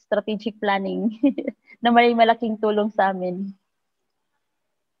strategic planning na may malaking tulong sa amin.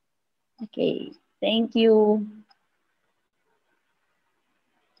 Okay, thank you.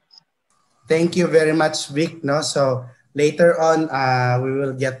 Thank you very much, Vic. No, so later on, we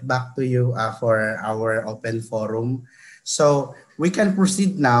will get back to you for our open forum. So we can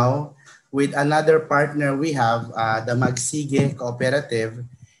proceed now with another partner we have, the Magsige Cooperative,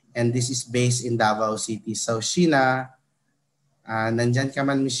 and this is based in Davao City. So Sheena, nandyan ka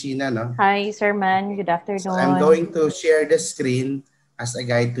man, Miss Sheena, no? Hi, Sir Man. Good afternoon. So I'm going to share the screen as a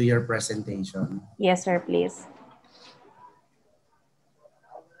guide to your presentation. Yes, sir, please.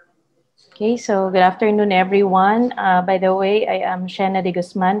 Okay, so good afternoon, everyone. By the way, I am Sheena de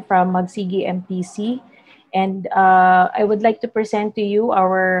Guzman from Magsigi MTC, and I would like to present to you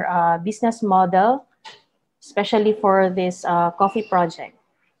our business model, especially for this coffee project.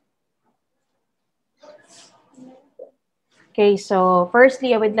 Okay, so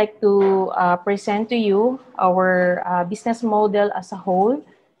firstly, I would like to present to you our business model as a whole.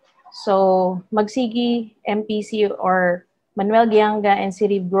 So, Magsigi MPC or Manuel Gianga and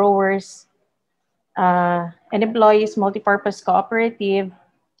Sirib Growers and Employees Multipurpose Cooperative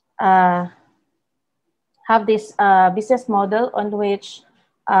have this business model on which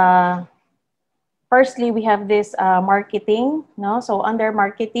firstly, we have this marketing. No? So under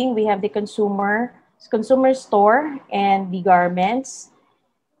marketing, we have the consumer store and the garments.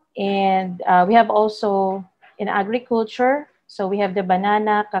 And we have also in agriculture, so we have the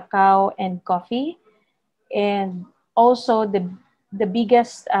banana, cacao, and coffee. And also the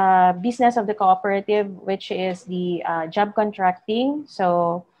biggest business of the cooperative, which is the job contracting.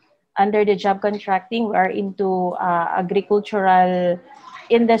 So under the job contracting, we are into agricultural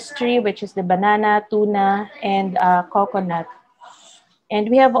industry, which is the banana, tuna, and coconut. And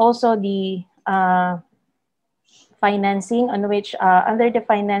we have also the financing, on which under the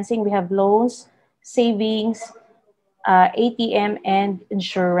financing, we have loans, savings, ATM, and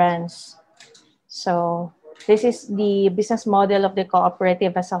insurance. So this is the business model of the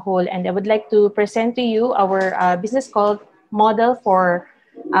cooperative as a whole. And I would like to present to you our business model for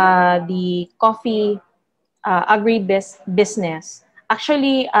the coffee agri-business.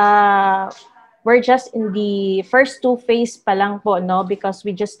 Actually, we're just in the first two phase pa lang po, no? Because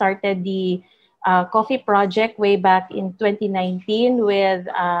we just started the coffee project way back in 2019 with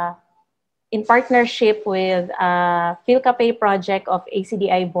in partnership with PhilCAFE project of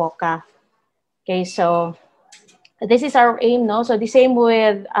ACDI VOCA. Okay, so this is our aim, no? So the same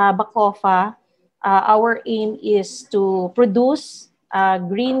with BACOFA, our aim is to produce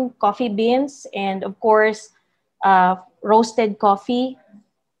green coffee beans and of course roasted coffee.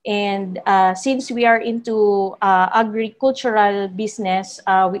 And since we are into agricultural business,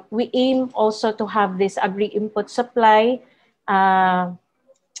 we aim also to have this agri-input supply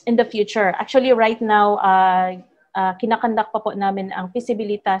in the future. Actually, right now, kinakandak pa po namin ang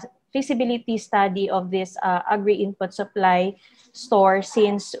feasibility study of this agri-input supply store,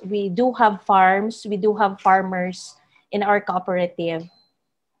 since we do have farms, we do have farmers in our cooperative.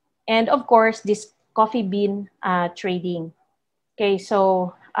 And of course, this coffee bean trading. Okay,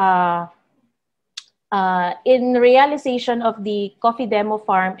 so in realization of the coffee demo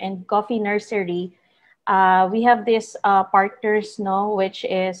farm and coffee nursery, we have these partners, no, which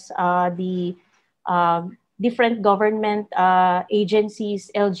is the different government agencies,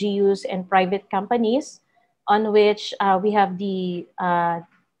 LGUs, and private companies, on which we have the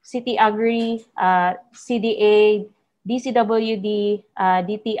City Agri, CDA, DCWD,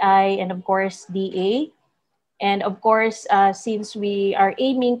 DTI, and of course DA. And of course, since we are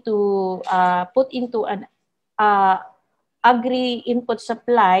aiming to put into an agri-input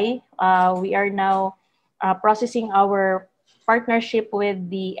supply, we are now processing our partnership with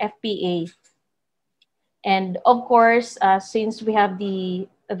the FPA. And of course, since we have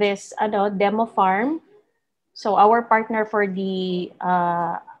this demo farm, so our partner for the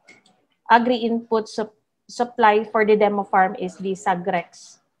agri-input supply for the demo farm is the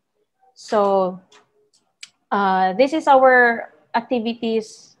Sagrex. So this is our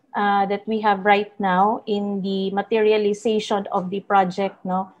activities that we have right now in the materialization of the project.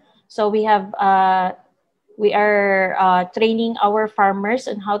 No, so we have we are training our farmers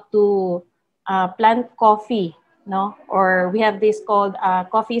on how to plant coffee, no? Or we have this called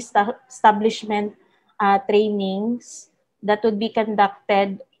coffee establishment trainings that would be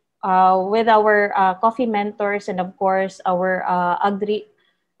conducted with our coffee mentors and of course our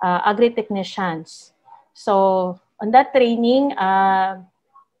agri-technicians. So on that training,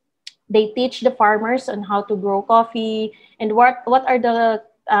 they teach the farmers on how to grow coffee and what are the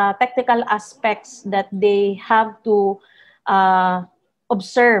technical aspects that they have to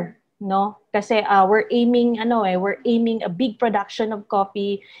observe, no? Kasi we're aiming a big production of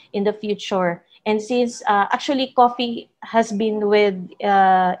coffee in the future. And since actually coffee has been with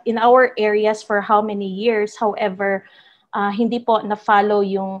in our areas for how many years, however, hindi po na-follow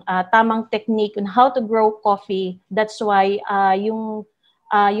yung tamang technique on how to grow coffee. That's why yung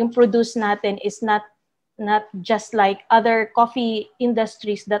produce natin is not just like other coffee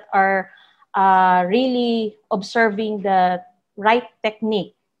industries that are really observing the right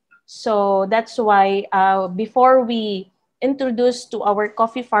technique. So that's why before we introduce to our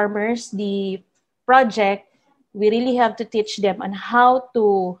coffee farmers the project, we really have to teach them on how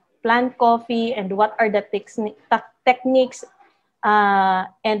to plant coffee and what are the techniques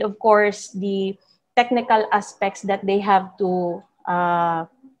and of course the technical aspects that they have to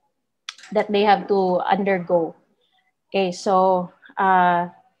undergo. Okay, so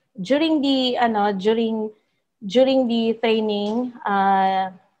during the training,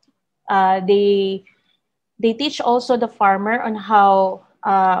 they teach also the farmer on how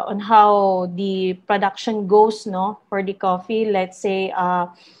the production goes, no, for the coffee. Let's say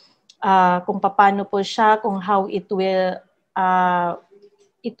kung paano po siya, kung how it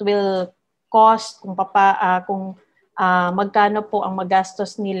will cost, kung magkano po ang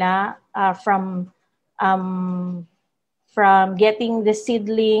magastos nila from getting the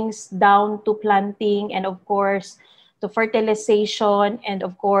seedlings down to planting and of course to fertilization and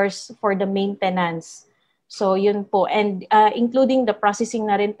of course for the maintenance. So yun po, and including the processing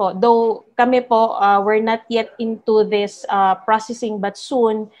na rin po. Though kami po, we're not yet into this processing but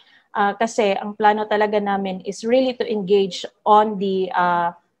soon kasi ang plano talaga namin is really to engage on the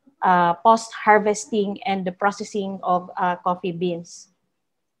post-harvesting and the processing of coffee beans.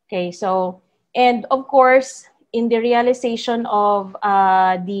 Okay, so, and of course, in the realization of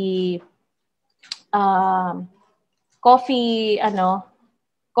the coffee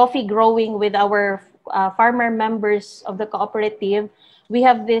growing with our farmer members of the cooperative, we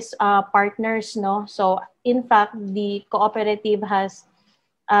have these partners, no? So, in fact, the cooperative has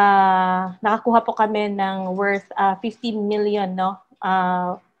nakakuha po kami ng worth 50 million, no?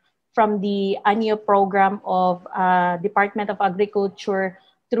 From the annual program of Department of Agriculture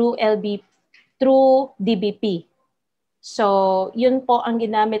through DBP. So, yun po ang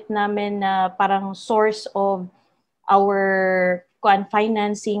ginamit namin na parang source of our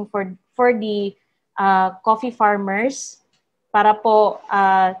financing for the coffee farmers para po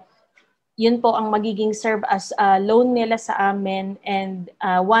yun po ang magiging serve as loan nila sa amin, and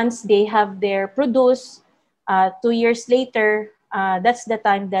once they have their produce 2 years later, that's the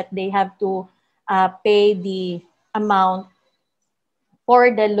time that they have to pay the amount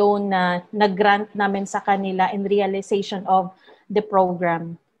for the loan na nag-grant namin sa kanila in realization of the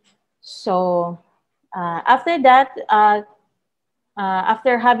program. So, after that,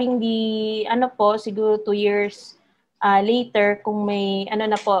 after having the, siguro 2 years later, kung may,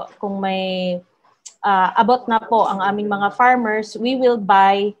 abot na po ang aming mga farmers, we will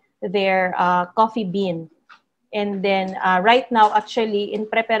buy their coffee bean. And then, right now, actually, in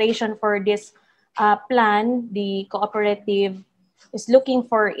preparation for this plan, the cooperative is looking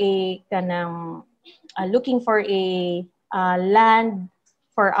for a land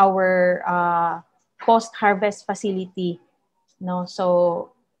for our post-harvest facility, no?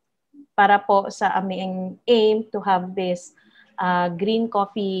 So para po sa aming aim to have this green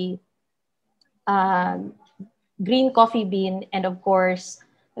coffee bean and of course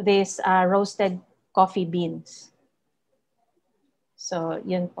this roasted coffee beans. So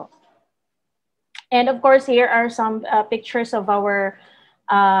yun po. And of course, here are some pictures of our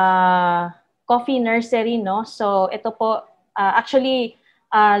coffee nursery, no? So ito po, actually,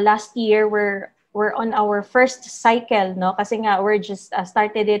 last year we're on our first cycle, no? Kasi nga we're just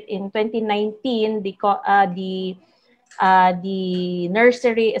started it in 2019, the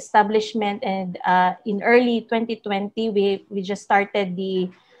nursery establishment, and in early 2020 we just started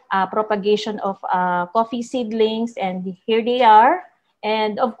the propagation of coffee seedlings, and here they are.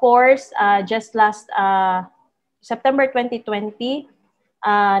 And of course, just last September 2020,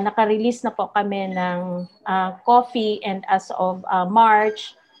 naka-release na po kami ng coffee, and as of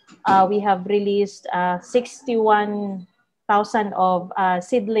March, we have released 61,000 of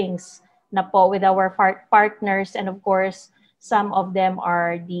seedlings na po with our partners, and of course, some of them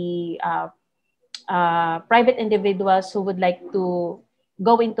are the private individuals who would like to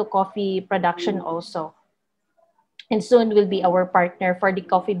go into coffee production also. And soon will be our partner for the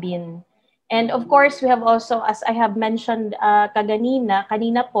coffee bean. And of course, we have also, as I have mentioned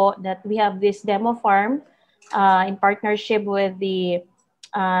kanina po, that we have this demo farm in partnership with the,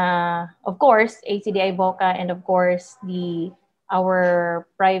 of course, ACDI VOCA, and of course, our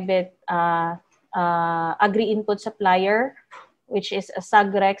private agri-input supplier, which is a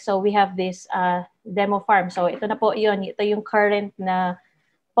Sagrec. So we have this demo farm. So ito na po yun. Ito yung current na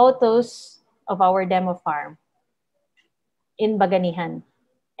photos of our demo farm in Baganihan.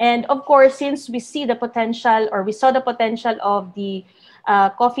 And of course, since we see the potential, or we saw the potential of the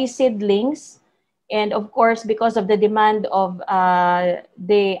coffee seedlings, and of course, because of the demand of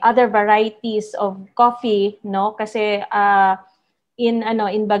the other varieties of coffee, no? Kasi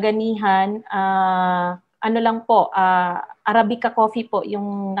in Baganihan, ano lang po, Arabica coffee po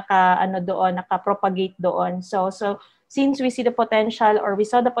yung naka-propagate doon. So since we see the potential, or we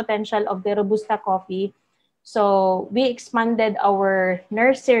saw the potential of the Robusta coffee, so we expanded our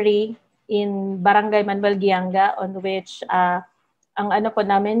nursery in Barangay Manuel Gianga, on which ang ano po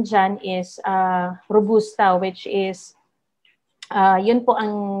namin dyan is Robusta, which is yun po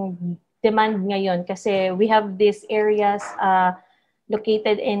ang demand ngayon, kasi we have these areas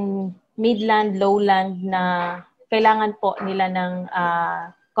located in midland, lowland na kailangan po nila ng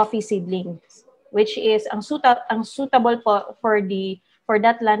coffee seedlings, which is ang suitable po for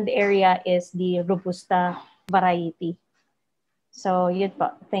that land area is the Robusta variety. So yun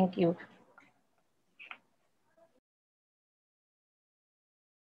po. Thank you.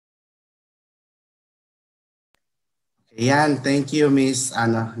 Yan, thank you, Miss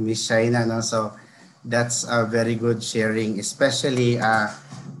Shaina, no? So that's a very good sharing, especially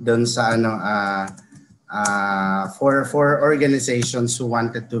doon sa for organizations who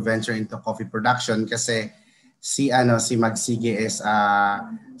wanted to venture into coffee production, kasi si Magsige is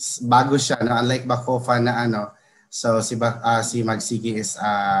bago siya, no? Unlike BACOFA na so si Magsige is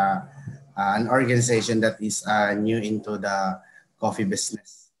an organization that is new into the coffee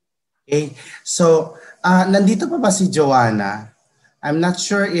business. Okay, so nandito pa ba si Joanna? I'm not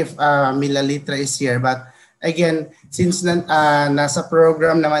sure if Milalitra is here, but again, since nasa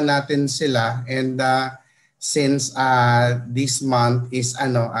program naman natin sila, and since this month is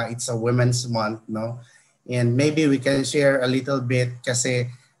it's a Women's Month, no? And maybe we can share a little bit, kasi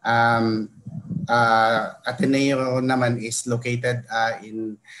Ateneo naman is located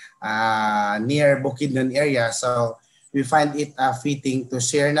in near Bukidnon area, so we find it fitting to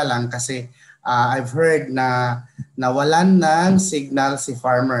share na lang, kasi I've heard na nawalan ng signal si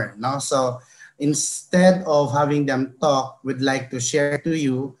farmer, no? So instead of having them talk, we'd like to share to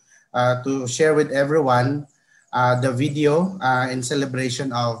you, to share with everyone the video in celebration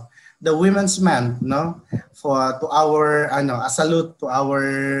of the Women's Month, no? To our a salute to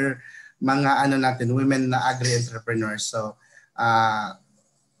our mga natin, women na agri entrepreneurs. So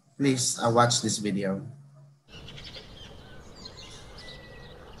please watch this video.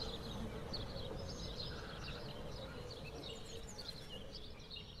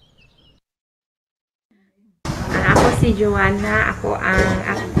 Ako si Joanna, ako ang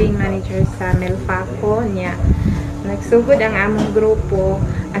acting manager sa Melfaco niya. Nagsugod ang among grupo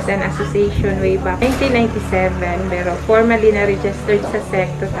as an association way back 1997, pero formally na registered sa SEC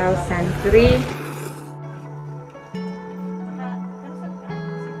 2003.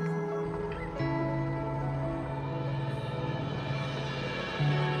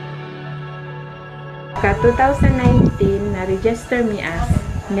 Ka 2019 na register mi as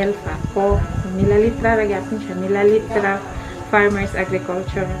Melfaco. Milalitra ragapin siya, Milalitra Farmers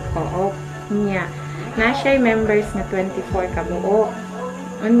Agriculture Co-op niya. Na siya members na 24 kabuo.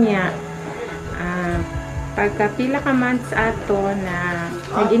 Unya, pagkapila ka months ato na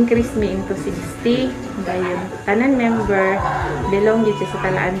nag-increase mi into 60, dayon tanan member belong dito sa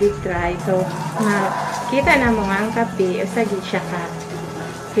Talaan-Dig Tribe. So kita na mo nga ang kape usagi siya ka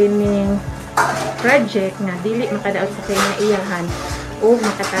kining project nga dili makadaot sa kanya iyahan o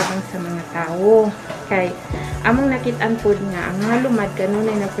makatabang sa mga tao. Kay among nakit-an pod nga ang mga lumad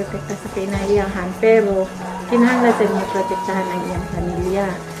kanunay nagprotekta sa kinahiyahan, pero kinahanglan sa niya protektahan ang iyang pamilya.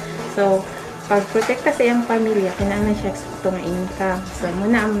 So pagprotekta sa iyang pamilya, kinahanglan siya eksakto nga income. So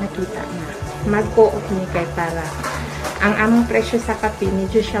muna among nakita nga mag-co-op ni kay para ang among presyo sa kape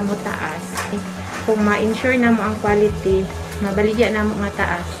medyo siya mo taas. Kung ma-ensure na mo ang quality, mabaligya na mo nga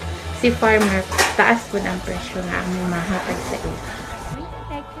taas, si farmer taas po ang presyo nga among mahatag sa iyo.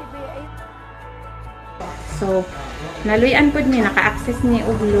 So, naluyan po niya, naka-access ni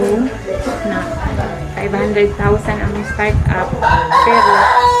og loan na 500,000 ang startup. Pero,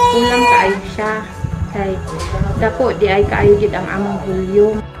 kulang kaayo siya. Kay, dako, di ay kaayo gid ang among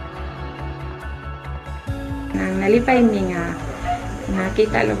volume. Nang nalipay mi nga,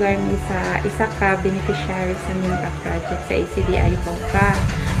 nakita lugar ni sa isa ka beneficiary sa Minka project sa ACDI VOCA.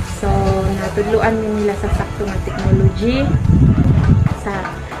 So, natudluan mi nila sa sakto nga technology.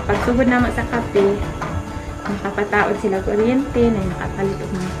 Sa pagsugod naman sa kape, nakapataod sila kuryente, na nakapalit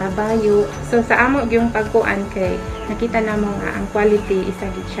og mga kabayo. So, sa amo yung pagkuan kay, nakita namo nga ang quality,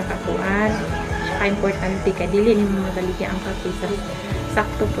 isa gid siya kakuan. Siya importante kay dili nimo mabaligya ang kape sa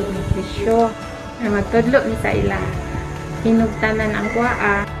sakto pod nga presyo. Magtudlo ni sa ila. Hinugtanan ang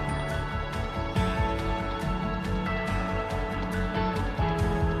kuaa.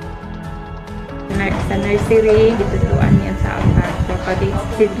 Sa nursery, gitutuan niya sa upat. So, pag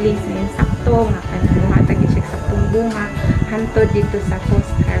seedlings niya sakto, nga kanang matagi siya saktong bunga, hantod dito sa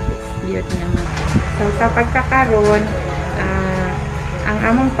post-harvest period naman. So, sa pagkakaroon, ang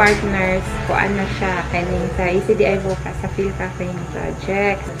among partners, kuan na siya, kaning sa ACDI VOCA sa PhilCAFE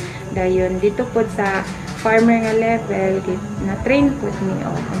project. Dayon, dito po sa farmer nga level, na-train po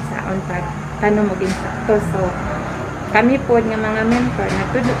niyo kung saan pagtanom mo insakto. So, kami po nga mga mentor,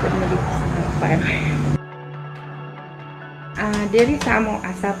 natudlo po mo dito sa mga farmer. Diri sa among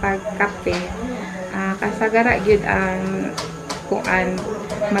asa pagkape, kasagara gyud ang kuan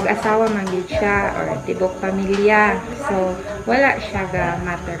mag-asawa man gyud siya or tibok pamilya. So wala siya ga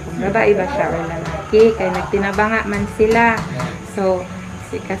matter kung babae ba siya or lalaki, kay nagtinabanga man sila. So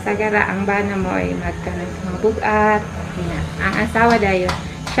si kasagara ang bana mo ay magkanang mga bugat. Ang asawa dayon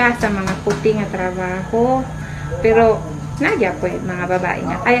siya sa mga puti nga trabaho, pero nagya po yung mga babae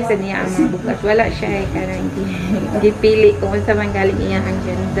nga kaya sa niya ang mga bugat, wala siya ay karang hindi pili kung sa man galing iya ang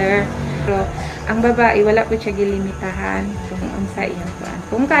gender. Pero ang babae wala po siya gilimitahan kung unsa iyang kuan,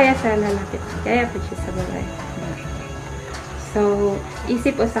 kung kaya sa lalaki kaya po siya sa babae. So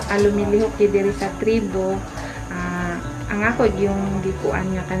isip o sa kalumilihok diri sa tribo, ang ako yung gikuan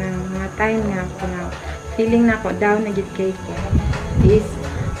nga kanang mga time nga kanang feeling na ko down na gid kay ko is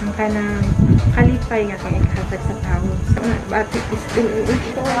ang kanang kalipay nga kung ikahatag sa tao. So, batik is still.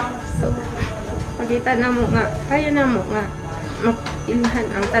 So, pagkita na mo nga, kaya na mo nga, makilhan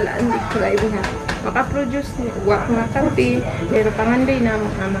ang talaan di drive nga. Makaproduce ni wak nga kape, pero panganday na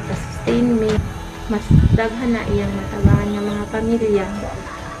mo nga makasustain me. Mas daghan na iyang matabangan ng mga pamilya.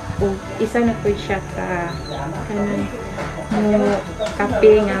 O isa na po siya ka kanang mo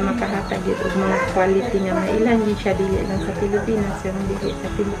kape nga makahatag ito mga quality nga mailan din siya dili lang sa Pilipinas, pero dili sa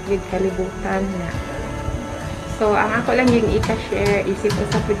Pilipinas kalibutan na. So ang ako lang yung ika-share isip ko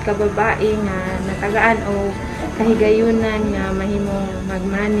sa pud ka babae nga natagaan o kahigayunan nga mahimong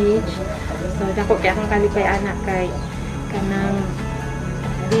mag-manage. So dako kay akong kalipay anak kay kanang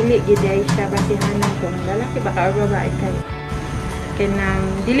dili gid siya basihanan kung lalaki ba ka o babae kay kanang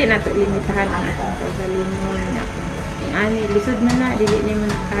dili nato limitahan ang atong kaugalingon na ani lisod man na dili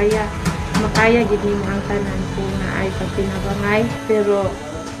nimo kaya makaya gid nimo ang tanan kung naay pagtinabangay. Pero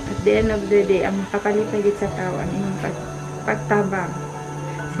at the end of the day ang makapalipay gid sa tao ang imong pagtabang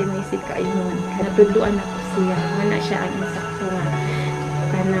sinisig ka imong natudluan ako siya wala siya ang insakto nga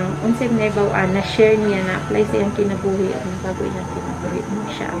kanang unsay nabaw-an na share niya na apply sa iyang kinabuhi ang bago iyang kinabuhi mo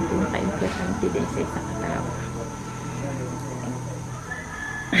siya ang pinaka-importante din sa isa ka tao.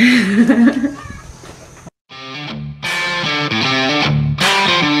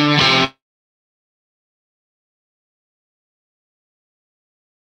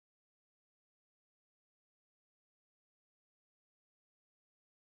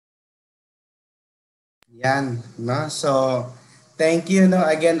 Yan, no? So, thank you, no?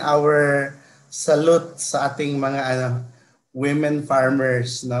 Again, our salute sa ating mga women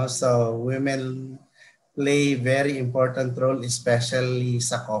farmers, no? So, women play very important role, especially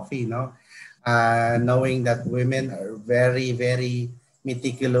sa coffee, no? Knowing that women are very, very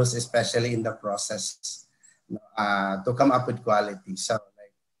meticulous, especially in the process, to come up with quality. So,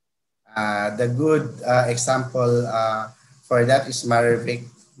 like, the good example for that is Marivic,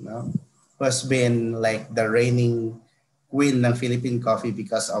 no? Who has been like the reigning queen ng Philippine coffee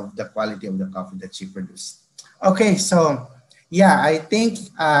because of the quality of the coffee that she produced. Okay, so yeah, I think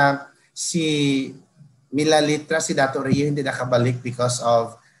si Mila Litra, si Dato Rio hindi nakabalik because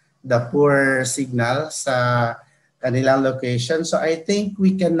of the poor signal sa kanilang location. So I think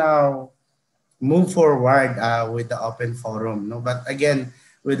we can now move forward with the open forum. No? But again,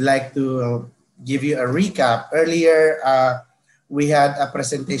 we'd like to give you a recap. Earlier, we had a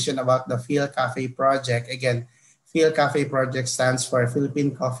presentation about the PhilCAFE project. Again, PhilCAFE project stands for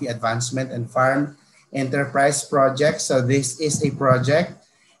Philippine Coffee Advancement and Farm enterprise project. So this is a project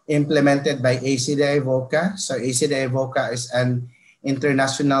implemented by ACDI VOCA. So ACDI VOCA is an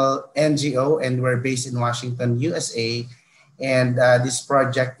international NGO, and we're based in Washington, USA. And this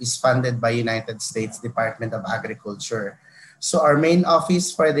project is funded by United States Department of Agriculture. So our main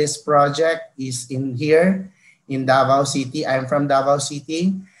office for this project is in here in Davao City. I'm from Davao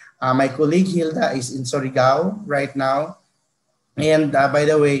City. My colleague Gilda is in Surigao right now. And by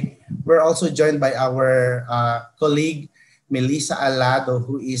the way, we're also joined by our colleague Melissa Alado,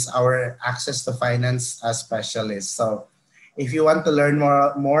 who is our access to finance specialist. So if you want to learn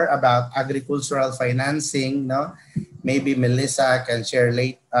more about agricultural financing, no, maybe Melissa can share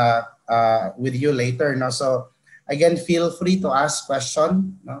with you later. No, so again, feel free to ask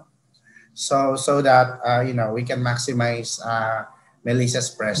question. No, so that we can maximize Melissa's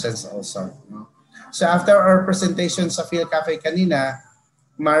presence also. No? So after our presentation sa PhilCAFE kanina,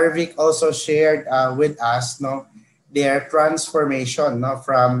 Marivic also shared with us their transformation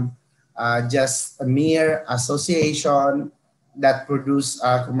from just a mere association that produce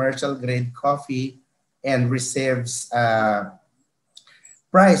commercial grade coffee and receives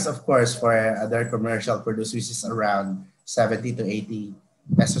price, of course, for other commercial produce, which is around 70 to 80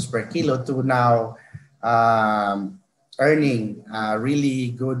 pesos per kilo, to now earning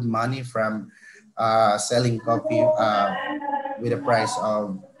really good money from selling coffee with a price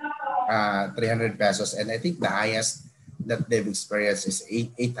of 300 pesos. And I think the highest that they've experienced is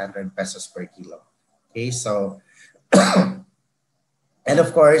 800 pesos per kilo. Okay, so, and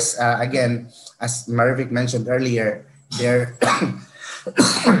of course, again, as Marivic mentioned earlier, their,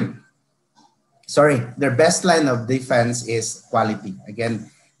 their best line of defense is quality. Again,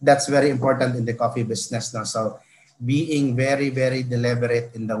 that's very important in the coffee business now. So being very, very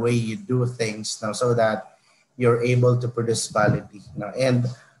deliberate in the way you do things now so that you're able to produce quality. And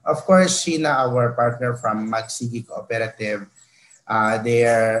of course, Sheena, our partner from Magsigi Cooperative,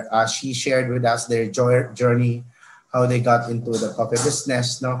 she shared with us their journey, how they got into the coffee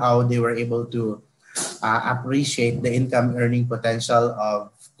business, how they were able to appreciate the income earning potential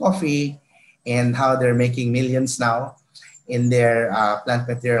of coffee, and how they're making millions now in their plant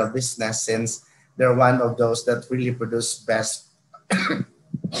material business, since they're one of those that really produce best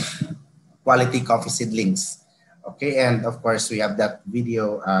quality coffee seedlings. Okay, and of course, we have that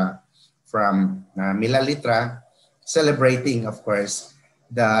video from Mila Litra celebrating, of course,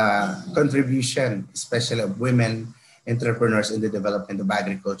 the contribution, especially of women entrepreneurs in the development of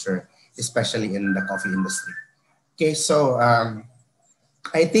agriculture, especially in the coffee industry. Okay, so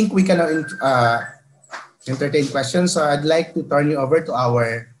I think we can entertain questions. So I'd like to turn you over to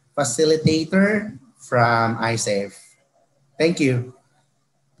our facilitator from ISAFE. Thank you.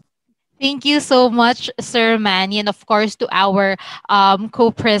 Thank you so much, Sir Manny, and of course to our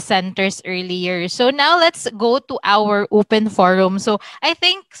co-presenters earlier. So now let's go to our open forum. So I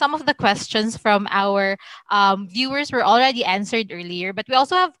think some of the questions from our viewers were already answered earlier, but we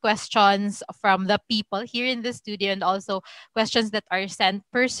also have questions from the people here in the studio and also questions that are sent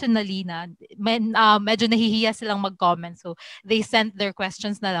personally na medyo nahihiya silang mag-comment. So they sent their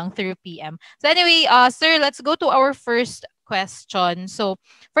questions na lang through PM. So anyway, sir, let's go to our first question. So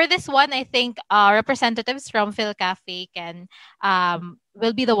for this one, I think representatives from PhilCAFE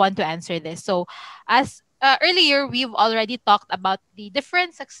will be the one to answer this. So as earlier, we've already talked about the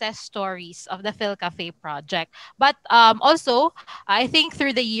different success stories of the PhilCAFE project. But also, I think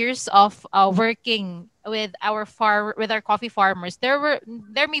through the years of working with our coffee farmers,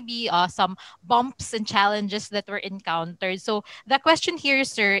 there may be some bumps and challenges that were encountered. So the question here,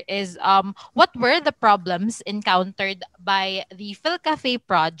 sir, is what were the problems encountered by the PhilCAFE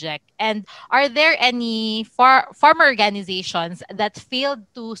project, and are there any farmer organizations that failed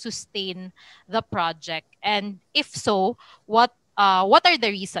to sustain the project? And if so, what are the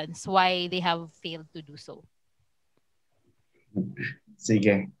reasons why they have failed to do so?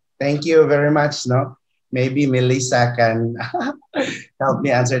 Sige. Thank you very much. Maybe Melissa can help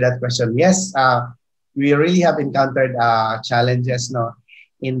me answer that question. Yes, we really have encountered challenges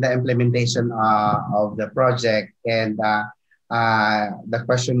in the implementation of the project. And the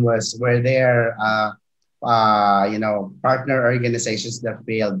question was, were there partner organizations that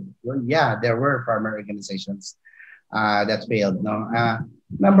failed? Well, yeah, there were farmer organizations that failed.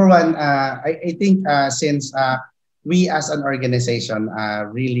 Number one, I think since we as an organization,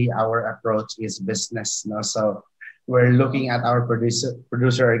 really our approach is business. So we're looking at our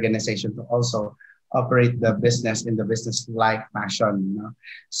producer organization to also operate the business in the business-like fashion.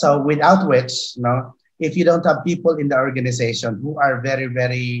 So without which, if you don't have people in the organization who are very,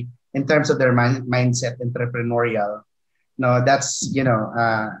 very, in terms of their mindset, entrepreneurial, that's,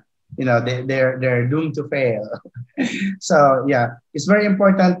 they're doomed to fail. So yeah, it's very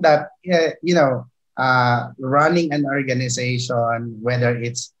important that running an organization, whether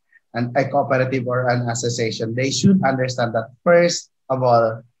it's a cooperative or an association, they should understand that first of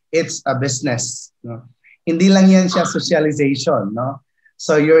all, it's a business. No? Hindi lang yan siya socialization, no?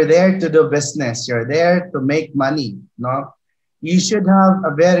 So you're there to do business. You're there to make money, no? You should have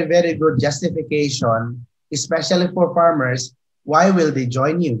a very, very good justification, especially for farmers. Why will they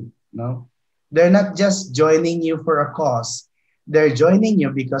join you? No, they're not just joining you for a cause. They're joining you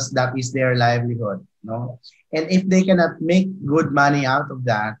because that is their livelihood. No, and if they cannot make good money out of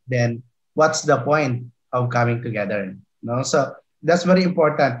that, then what's the point of coming together? No, so that's very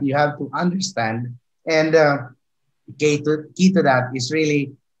important. You have to understand, and key to that is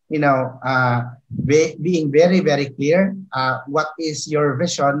really, being very, very clear. What is your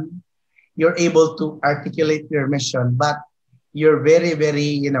vision? You're able to articulate your mission, but you're very,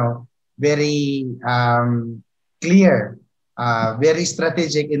 very, very clear, very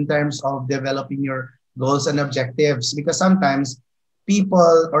strategic in terms of developing your goals and objectives. Because sometimes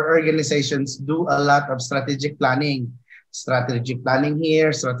people or organizations do a lot of strategic planning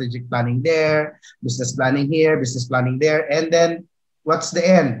here, strategic planning there, business planning here, business planning there. And then what's the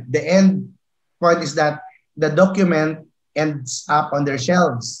end? The end point is that the document ends up on their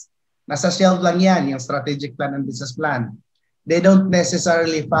shelves. Nasa shelf lang yan, yung strategic plan and business plan. They don't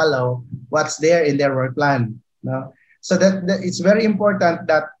necessarily follow what's there in their work plan. No? So that it's very important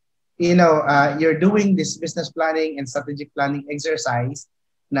that you're doing this business planning and strategic planning exercise,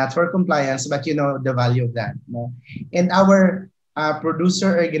 not for compliance, but the value of that. No? And our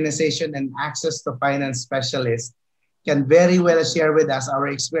producer organization and access to finance specialist can very well share with us our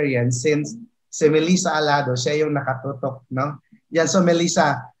experience, since si Melissa Alado, siya yung nakatutok, no? Yan, so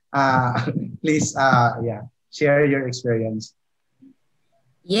Melissa, please, share your experience.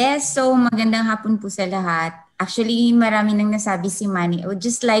 Yes, so magandang hapon po sa lahat. Actually, marami nang nasabi si Manny. I would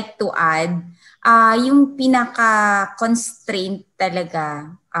just like to add, yung pinaka-constraint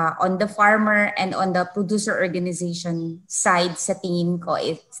talaga on the farmer and on the producer organization side sa tingin ko,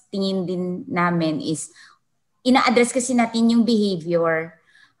 tingin din namin is, ina-address kasi natin yung behavior.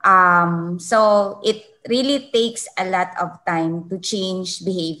 So it really takes a lot of time to change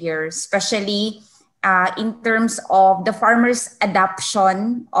behavior, especially in terms of the farmers'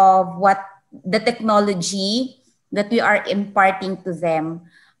 adoption of what the technology that we are imparting to them.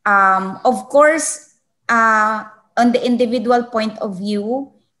 Of course, on the individual point of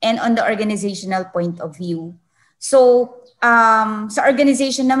view and on the organizational point of view. So sa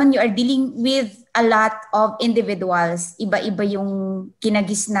organization naman, you are dealing with a lot of individuals. Iba-iba yung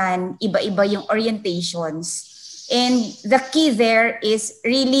kinagisnan, iba-iba yung orientations. And the key there is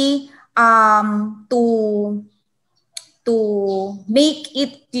really to make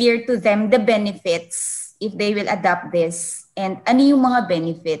it clear to them the benefits if they will adopt this, and ano yung mga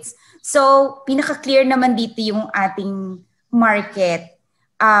benefits. So pinaka-clear naman dito yung ating market.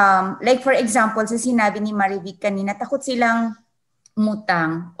 Like for example, sa sinabi ni Marivic kanina, takot silang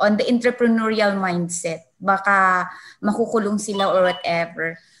umutang on the entrepreneurial mindset. Baka makukulong sila or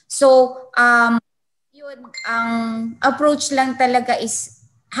whatever. So yun, ang approach lang talaga is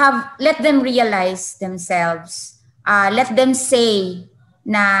let them realize themselves. Let them say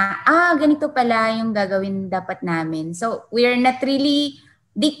na, ganito pala yung gagawin dapat namin. So we're not really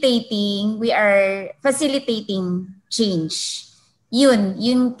dictating, we are facilitating change. Yun,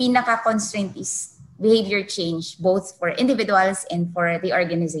 yung pinaka-constraint is behavior change, both for individuals and for the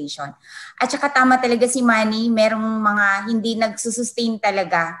organization. At saka tama talaga si Manny, merong mga hindi nagsusustain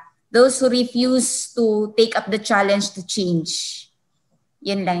talaga. Those who refuse to take up the challenge to change.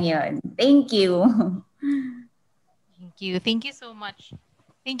 Yun lang yun. Thank you. Thank you. Thank you so much.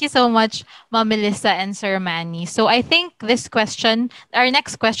 Thank you so much, Ma'am Melissa and Sir Manny. So I think this question, our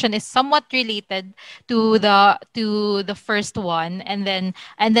next question, is somewhat related to the first one, and then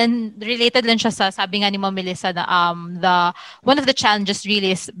related lang siya sa sabi nga ni Ma'am Melissa na one of the challenges really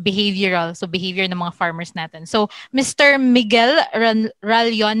is behavioral, so behavior ng mga farmers natin. So Mr. Miguel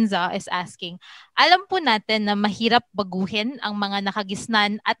Ralyonza is asking, alam po natin na mahirap baguhin ang mga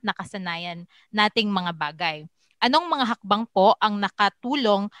nakagisnan at nakasanayan nating mga bagay. Anong mga hakbang po ang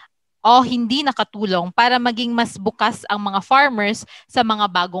nakatulong o hindi nakatulong para maging mas bukas ang mga farmers sa mga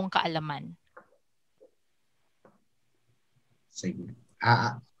bagong kaalaman? Sige.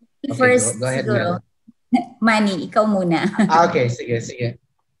 Okay, first, go ahead, siguro. Manny, ikaw muna. Okay, sige.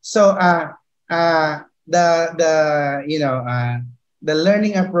 So, the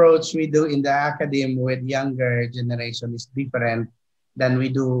learning approach we do in the academy with younger generation is different than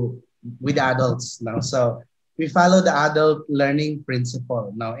we do with adults. No? So, we follow the adult learning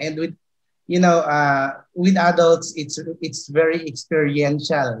principle now. And with with adults, it's very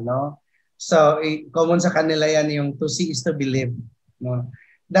experiential, no? So common sa kanila yan yung to see is to believe, no?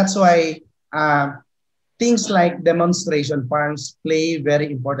 That's why things like demonstration farms play very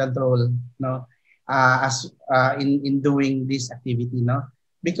important role, no? As in doing this activity, no?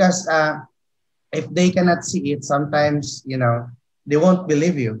 Because if they cannot see it, sometimes they won't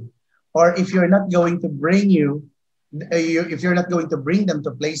believe you, or if you're not going to bring if you're not going to bring them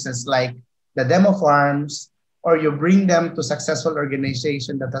to places like the demo farms, or you bring them to successful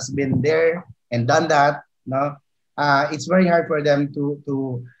organization that has been there and done that, no, it's very hard for them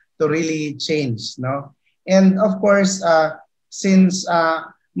to really change, no. And of course, since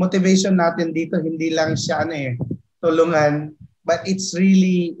motivation natin dito hindi lang siya tulungan, but it's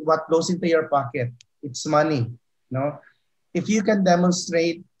really what goes into your pocket. It's money, no. If you can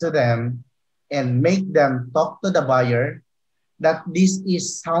demonstrate to them and make them talk to the buyer that this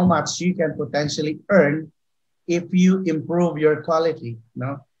is how much you can potentially earn if you improve your quality,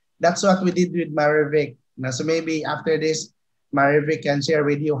 no? That's what we did with Marivic. So maybe after this, Marivic can share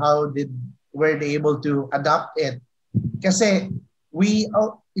with you were they able to adopt it. Kasi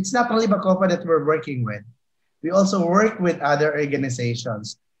it's not only BACOFA that we're working with. We also work with other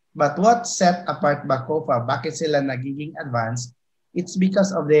organizations. But what set apart BACOFA, bakit sila nagiging advanced, it's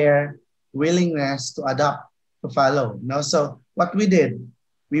because of their willingness to adopt, to follow, no? So what we did,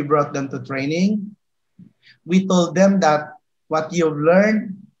 we brought them to training. We told them that what you've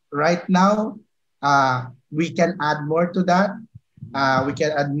learned right now, we can add more to that. We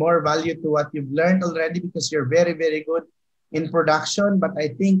can add more value to what you've learned already because you're very, very good in production. But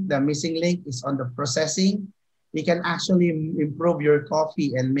I think the missing link is on the processing. You can actually improve your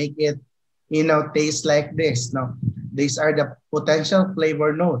coffee and make it, taste like this. No, these are the potential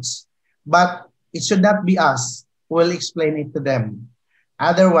flavor notes. But it should not be us who will explain it to them.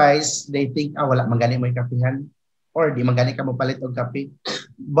 Otherwise, they think, wala mangani mo yung kapihan, or di mangani ka mo palit og kape.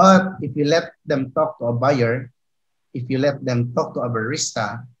 But if you let them talk to a buyer, if you let them talk to a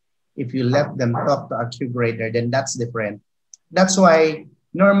barista, if you let them talk to a curator, then that's different. That's why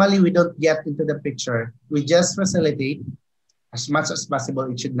normally we don't get into the picture. We just facilitate as much as possible.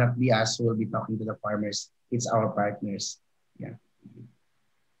 It should not be us who will be talking to the farmers. It's our partners. Yeah.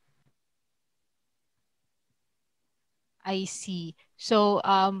 I see. So,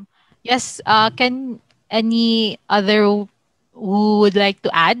 yes, can any other who would like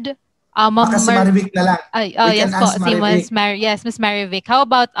to add? Baka si Marivic na lang. Yes po, yes, Ms. Marivic. How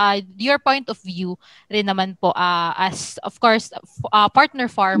about your point of view rin naman po as, of course, partner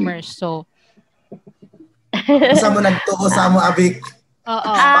farmers. So, sa mo nagtuo sa mo, Avic?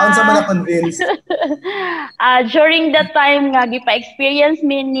 Paano sa mo na-convince? During that time nga, gipa-experience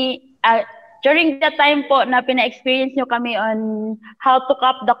during that time po na pina-experience nyo kami on how to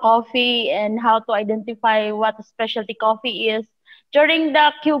cup the coffee and how to identify what a specialty coffee is. During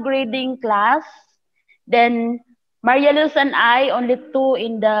the Q grading class, then Maria Luz and I, only two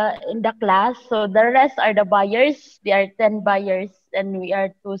in the class. So the rest are the buyers. There are 10 buyers and we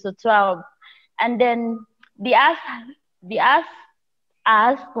are 2, so 12. And then they asked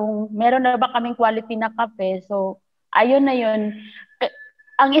us kung meron na ba kaming quality na kape. So ayun na yun.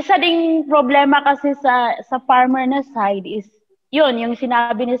 Ang isa ding problema kasi sa farmer na side is yun, yung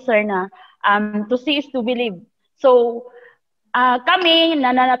sinabi ni Sir na to see is to believe. So kami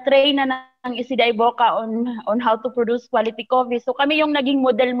na-train na ng ACDI VOCA on how to produce quality coffee. So kami yung naging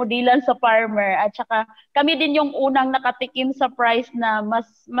model-modelan sa farmer at saka kami din yung unang nakatikim sa price na mas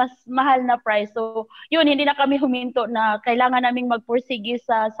mahal na price. So yun, hindi na kami huminto na kailangan naming magpursige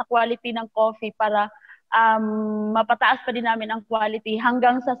sa quality ng coffee para mapataas pa din namin ang quality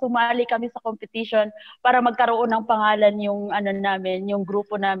hanggang sa sumali kami sa competition para magkaroon ng pangalan yung yung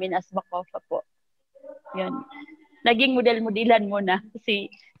grupo namin as BACOFA po. Yun. Naging model-modelan muna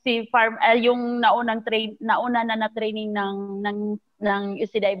si farm yung nauna na training ng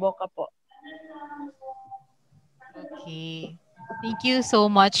ACDI VOCA po. Okay. Thank you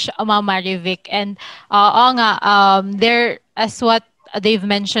so much, Ma'am Marivic. And there, as what they've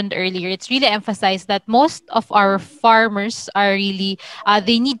mentioned earlier, it's really emphasized that most of our farmers are really,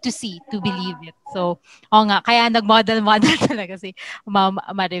 they need to see to believe it. So, kaya nag-model talaga si Ma'am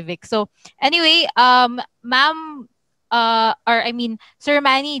Marivic. So, anyway, Ma'am, Sir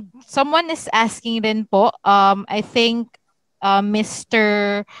Manny, someone is asking din po, I think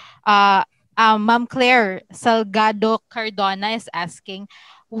Mr. Ma'am Claire Salgado Cardona is asking,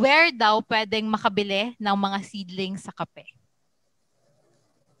 where daw pwedeng makabili ng mga seedlings sa kape?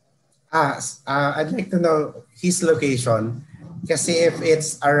 I'd like to know his location. Kasi if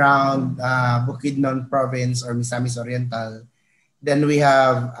it's around Bukidnon province or Misamis Oriental, then we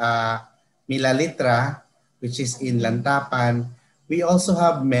have Milalitra, which is in Lantapan. We also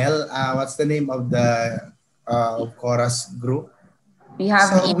have Mel. What's the name of the chorus group? We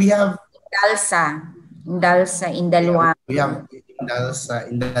have So we have Indalsa, Indalwa. we have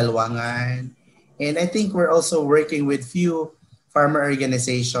Indalwangan, and I think we're also working with few farmer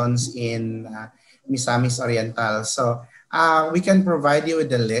organizations in Misamis Oriental. So we can provide you with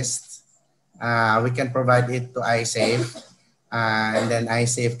the list. We can provide it to iSafe, and then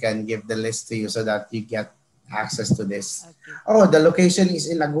iSafe can give the list to you so that you get access to this. Okay. Oh, the location is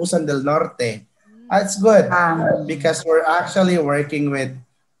in Agusan del Norte. That's good because we're actually working with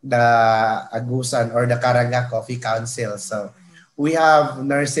the Agusan or the Caraga Coffee Council. So we have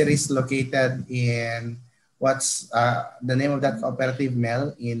nurseries located in what's the name of that cooperative,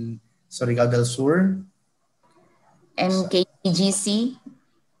 Mel, in Surigao del Sur? NKGC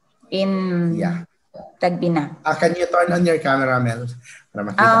in Tagbina. Can you turn on your camera, Mel? Para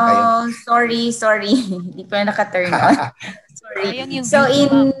makita kayo. Sorry. Hindi pa naka-turn on. Sorry. Ayun yung So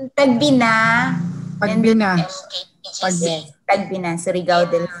in Tagbina. Tagbina, Surigao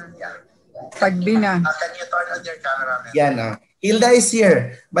del Sur. Tagbina. Can you turn on your camera, Mel? Yan, Gilda is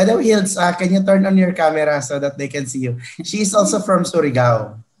here. By the way, Hilda, can you turn on your camera so that they can see you? She is also from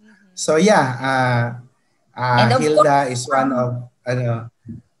Surigao. So yeah, Gilda is one of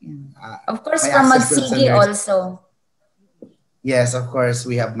of course from Magsige also. Yes, of course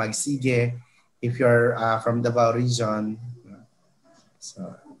we have Magsige if you're from Davao region.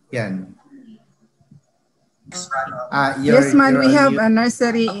 So yan. Yes, man, we have a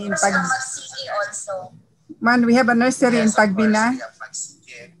nursery in also. Man, we have a nursery in Tagbina.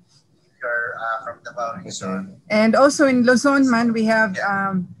 From Davao region. And also in Luzon, man, we have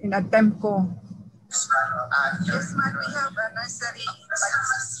in Atemco. Yes, man, we have a nursery in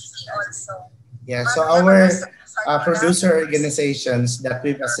also. Yeah, so our producer organizations that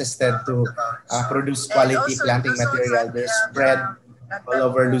we've assisted to produce quality planting material, they're spread all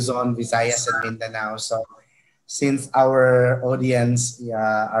over Luzon, Visayas, and Mindanao. So since our audience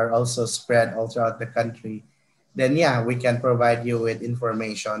are also spread all throughout the country, then yeah, we can provide you with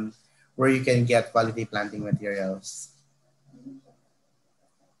information where you can get quality planting materials.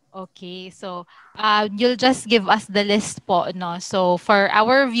 Okay, so you'll just give us the list po, no? So for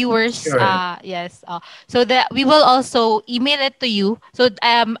our viewers, Sure. yes, so that we will also email it to you. So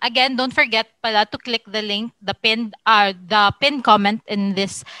again, don't forget pala to click the link, the pinned comment in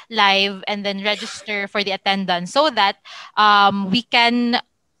this live, and then register for the attendance so that we can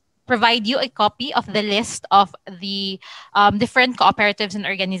provide you a copy of the list of the different cooperatives and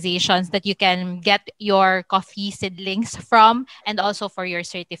organizations that you can get your coffee seedlings from, and also for your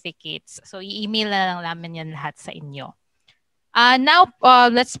certificates. So i-email na lang namin yan lahat sa inyo. Now,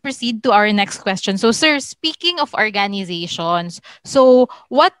 let's proceed to our next question. So, sir, speaking of organizations, so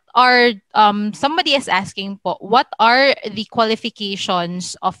what are, somebody is asking po, what are the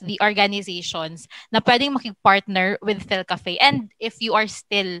qualifications of the organizations na pwedeng makipart-partner with PhilCAFE? And if you are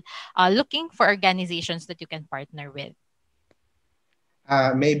still looking for organizations that you can partner with?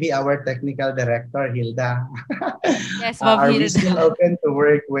 Maybe our technical director, Gilda. Yes, are Hilda. we still open to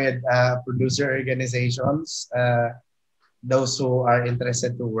work with producer organizations? Those who are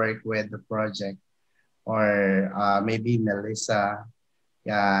interested to work with the project, or maybe Melissa,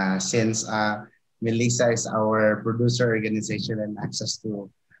 since Melissa is our producer organization and access to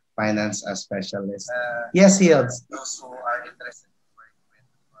finance as specialist. Yes, Hills. Those who are interested to work with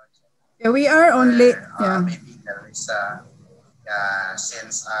the project. Yeah, we are only, maybe Melissa,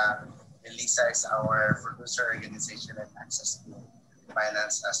 since Melissa is our producer organization and access to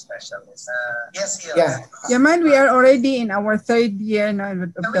finance as specialist. Yes, Hills. Yeah, man, we are already in our third year now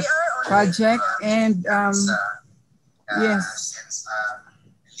of the project, and yes. Since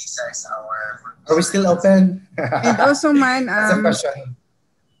Melissa is our producer. Are we still open? And also, man, That's a question.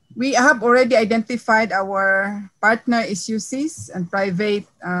 we have already identified our partner SUCs and private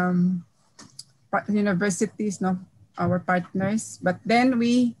universities, no, our partners. But then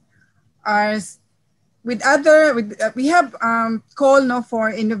we are we have call for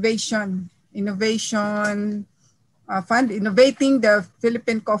innovation fund, innovating the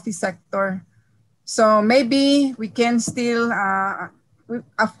Philippine coffee sector. So maybe we can still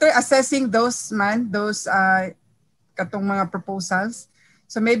after assessing those katong mga proposals.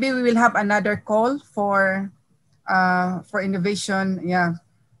 So maybe we will have another call for innovation,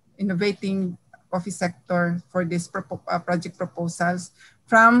 innovating coffee sector for this project proposals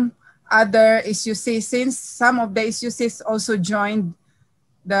from other SUCs, since some of the SUCs also joined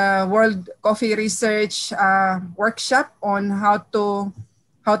the World Coffee Research workshop on how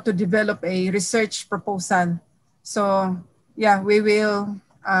to develop a research proposal. So yeah, we will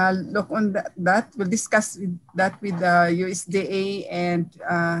look on that. We'll discuss that with the USDA and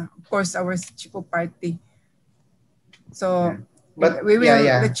of course our Chico party. So But we yeah, will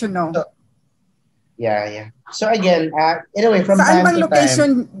yeah. let you know. So, yeah, yeah. So again, anyway, from Saan time bang to location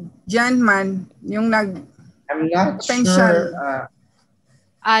time, dyan man yung I'm not potential? sure.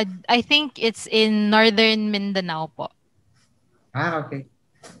 I think it's in Northern Mindanao po. Okay.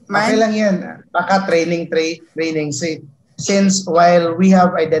 Okay Man? lang yan. Baka training. Since while we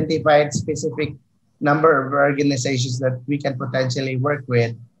have identified specific number of organizations that we can potentially work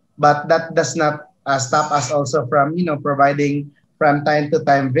with, but that does not stop us also from, providing from time to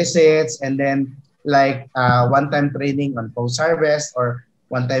time visits, and then like one-time training on post-harvest, or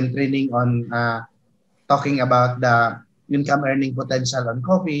one-time training on talking about the income earning potential on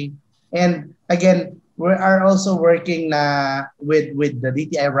coffee. And again, we are also working with the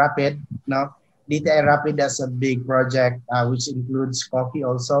DTI Rapid. No, DTI Rapid has a big project which includes coffee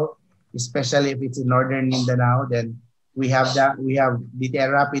also, especially if it's in northern Mindanao. Then we have that. We have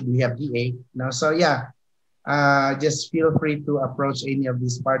DTI Rapid. We have DA. No, so yeah, just feel free to approach any of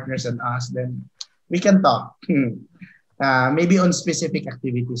these partners and us. Then we can talk. Maybe on specific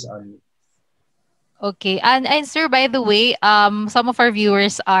activities only. Okay. And sir, by the way, some of our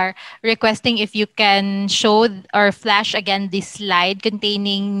viewers are requesting if you can show or flash again this slide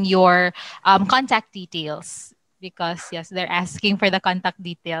containing your contact details, because yes, they're asking for the contact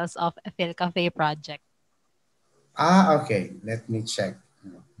details of a PhilCAFE project. Okay. Let me check.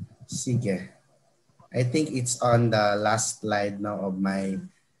 Sige. I think it's on the last slide now of my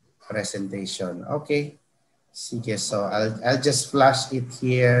presentation. Okay. Sige. So I'll just flash it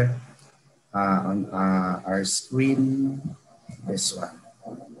here on our screen. This one.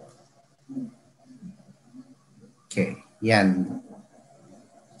 Okay. Yan.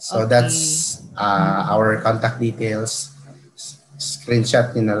 So Okay. that's our contact details.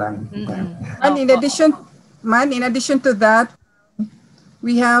 Screenshot nyo na lang. And in addition to that,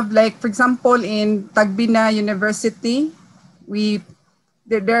 we have, like, for example, in Tagbina University,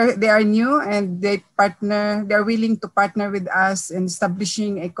 they are new and they're willing to partner with us in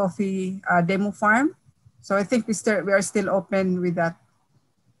establishing a coffee demo farm. So I think we are still open with that.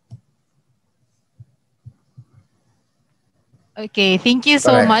 Okay, thank you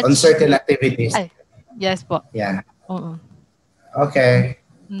so Correct. much. On certain activities. Yes po. Yeah. Oo. Okay.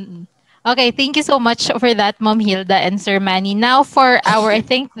 Okay, thank you so much for that, Ma'am Hilda and Sir Manny. Now for I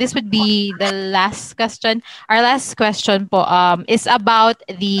think this would be the last question. Our last question po is about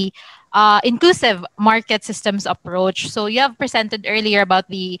the inclusive market systems approach. So you have presented earlier about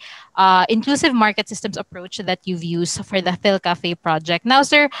the inclusive market systems approach that you've used for the PhilCAFE project. Now,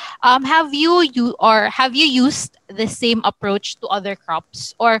 sir, have you used the same approach to other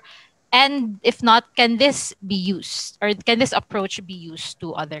crops, and if not, can this be used, or can this approach be used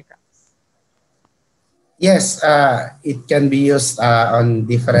to other crops? Yes, it can be used on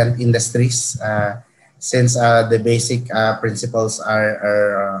different industries since the basic principles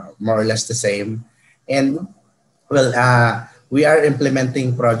are more or less the same. And well, we are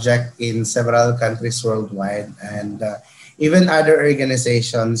implementing project in several countries worldwide, and even other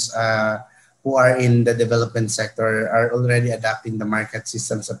organizations who are in the development sector are already adopting the market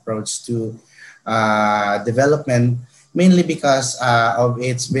systems approach to development, mainly because of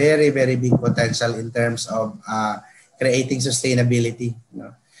its very, very big potential in terms of creating sustainability.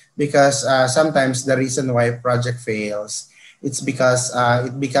 Because sometimes the reason why project fails, it's because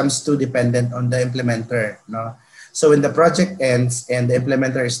it becomes too dependent on the implementer. So when the project ends and the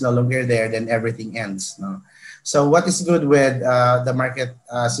implementer is no longer there, then everything ends. So what is good with the market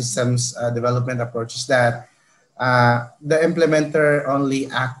systems development approach is that the implementer only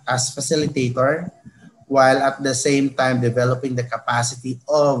acts as facilitator, while at the same time developing the capacity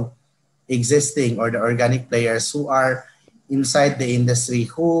of existing or the organic players who are inside the industry,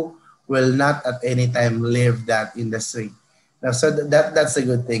 who will not at any time leave that industry. So that's a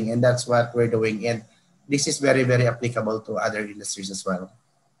good thing, and that's what we're doing. And this is very, very applicable to other industries as well.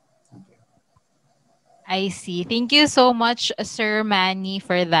 I see. Thank you so much, Sir Manny,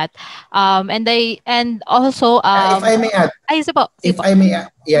 for that. And also if I may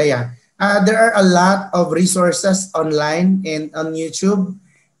add, there are a lot of resources online and on YouTube.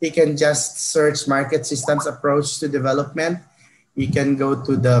 You can just search market systems approach to development. You can go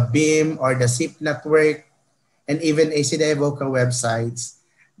to the BIM or the SIP network, and even ACDI VOCA websites.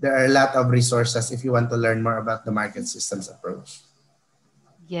 There are a lot of resources if you want to learn more about the market systems approach.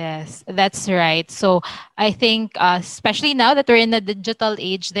 Yes, that's right. So I think, especially now that we're in a digital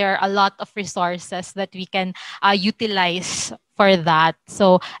age, there are a lot of resources that we can utilize for that.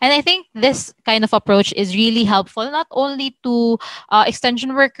 So, and I think this kind of approach is really helpful, not only to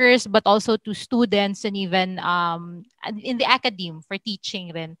extension workers, but also to students and even in the academe for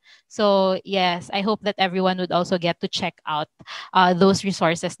teaching then. So yes, I hope that everyone would also get to check out those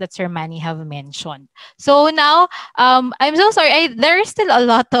resources that Sir Manny have mentioned. So now, I'm so sorry. There are still a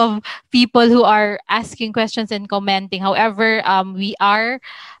lot of people who are asking questions and commenting. However, we are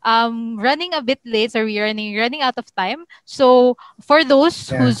running a bit late, or we're running out of time. So for those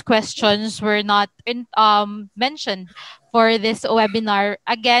Yeah. whose questions were not mentioned for this webinar,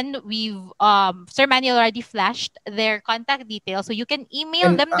 again, we've Sir Manuel already flashed their contact details, so you can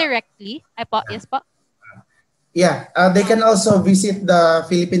email And them directly. Yes, po. yeah, they can also visit the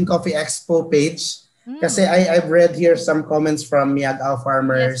Philippine Coffee Expo page. Kasi I've read here some comments from Miagao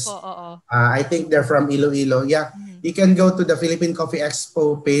farmers. Yes po, oo. I think they're from Iloilo. Yeah, you can go to the Philippine Coffee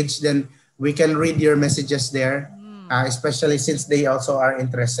Expo page. Then we can read your messages there. Especially since they also are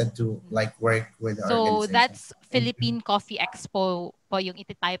interested to like work with the So organization. that's Philippine Coffee Expo po yung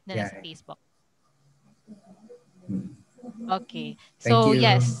iti-type nila Yeah. sa Facebook. Okay. Thank So you.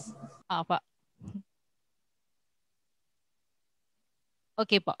 yes.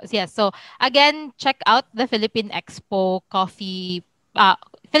 Okay po. Yes. So again, check out the Philippine Expo Coffee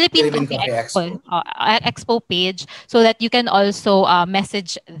Philippine Coffee Coffee Expo, Expo. Expo page, so that you can also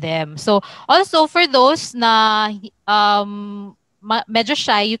message them. So also for those na medyo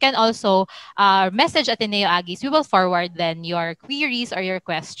shy, you can also message Ateneo Agis. We will forward then your queries or your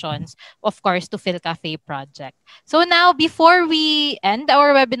questions, of course, to PhilCAFE project. So now, before we end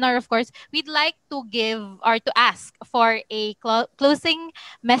our webinar, of course, we'd like to give or to ask for a closing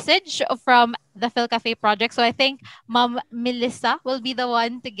message from the PhilCAFE project. So I think Ma'am Melissa will be the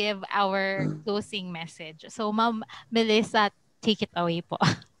one to give our closing message. So Ma'am Melissa, take it away po.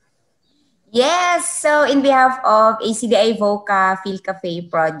 Yes, so in behalf of ACDI VOCA PhilCAFE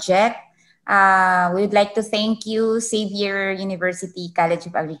project, we would like to thank you, Xavier University College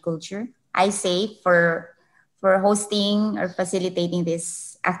of Agriculture, ISAFE, for hosting or facilitating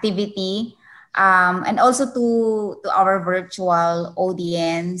this activity, and also to our virtual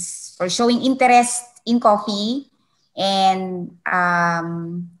audience for showing interest in coffee. And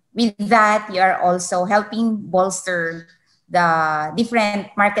with that, you are also helping bolster the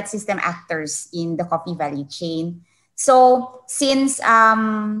different market system actors in the coffee value chain. So since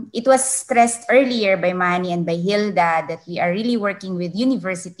it was stressed earlier by Manny and by Gilda that we are really working with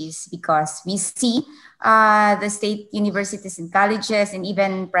universities, because we see the state universities and colleges and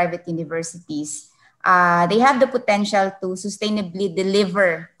even private universities, they have the potential to sustainably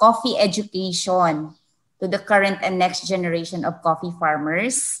deliver coffee education to the current and next generation of coffee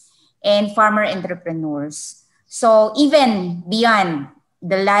farmers and farmer entrepreneurs. So even beyond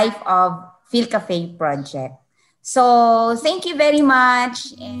the life of PhilCAFE project. So thank you very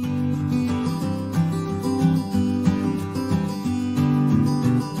much.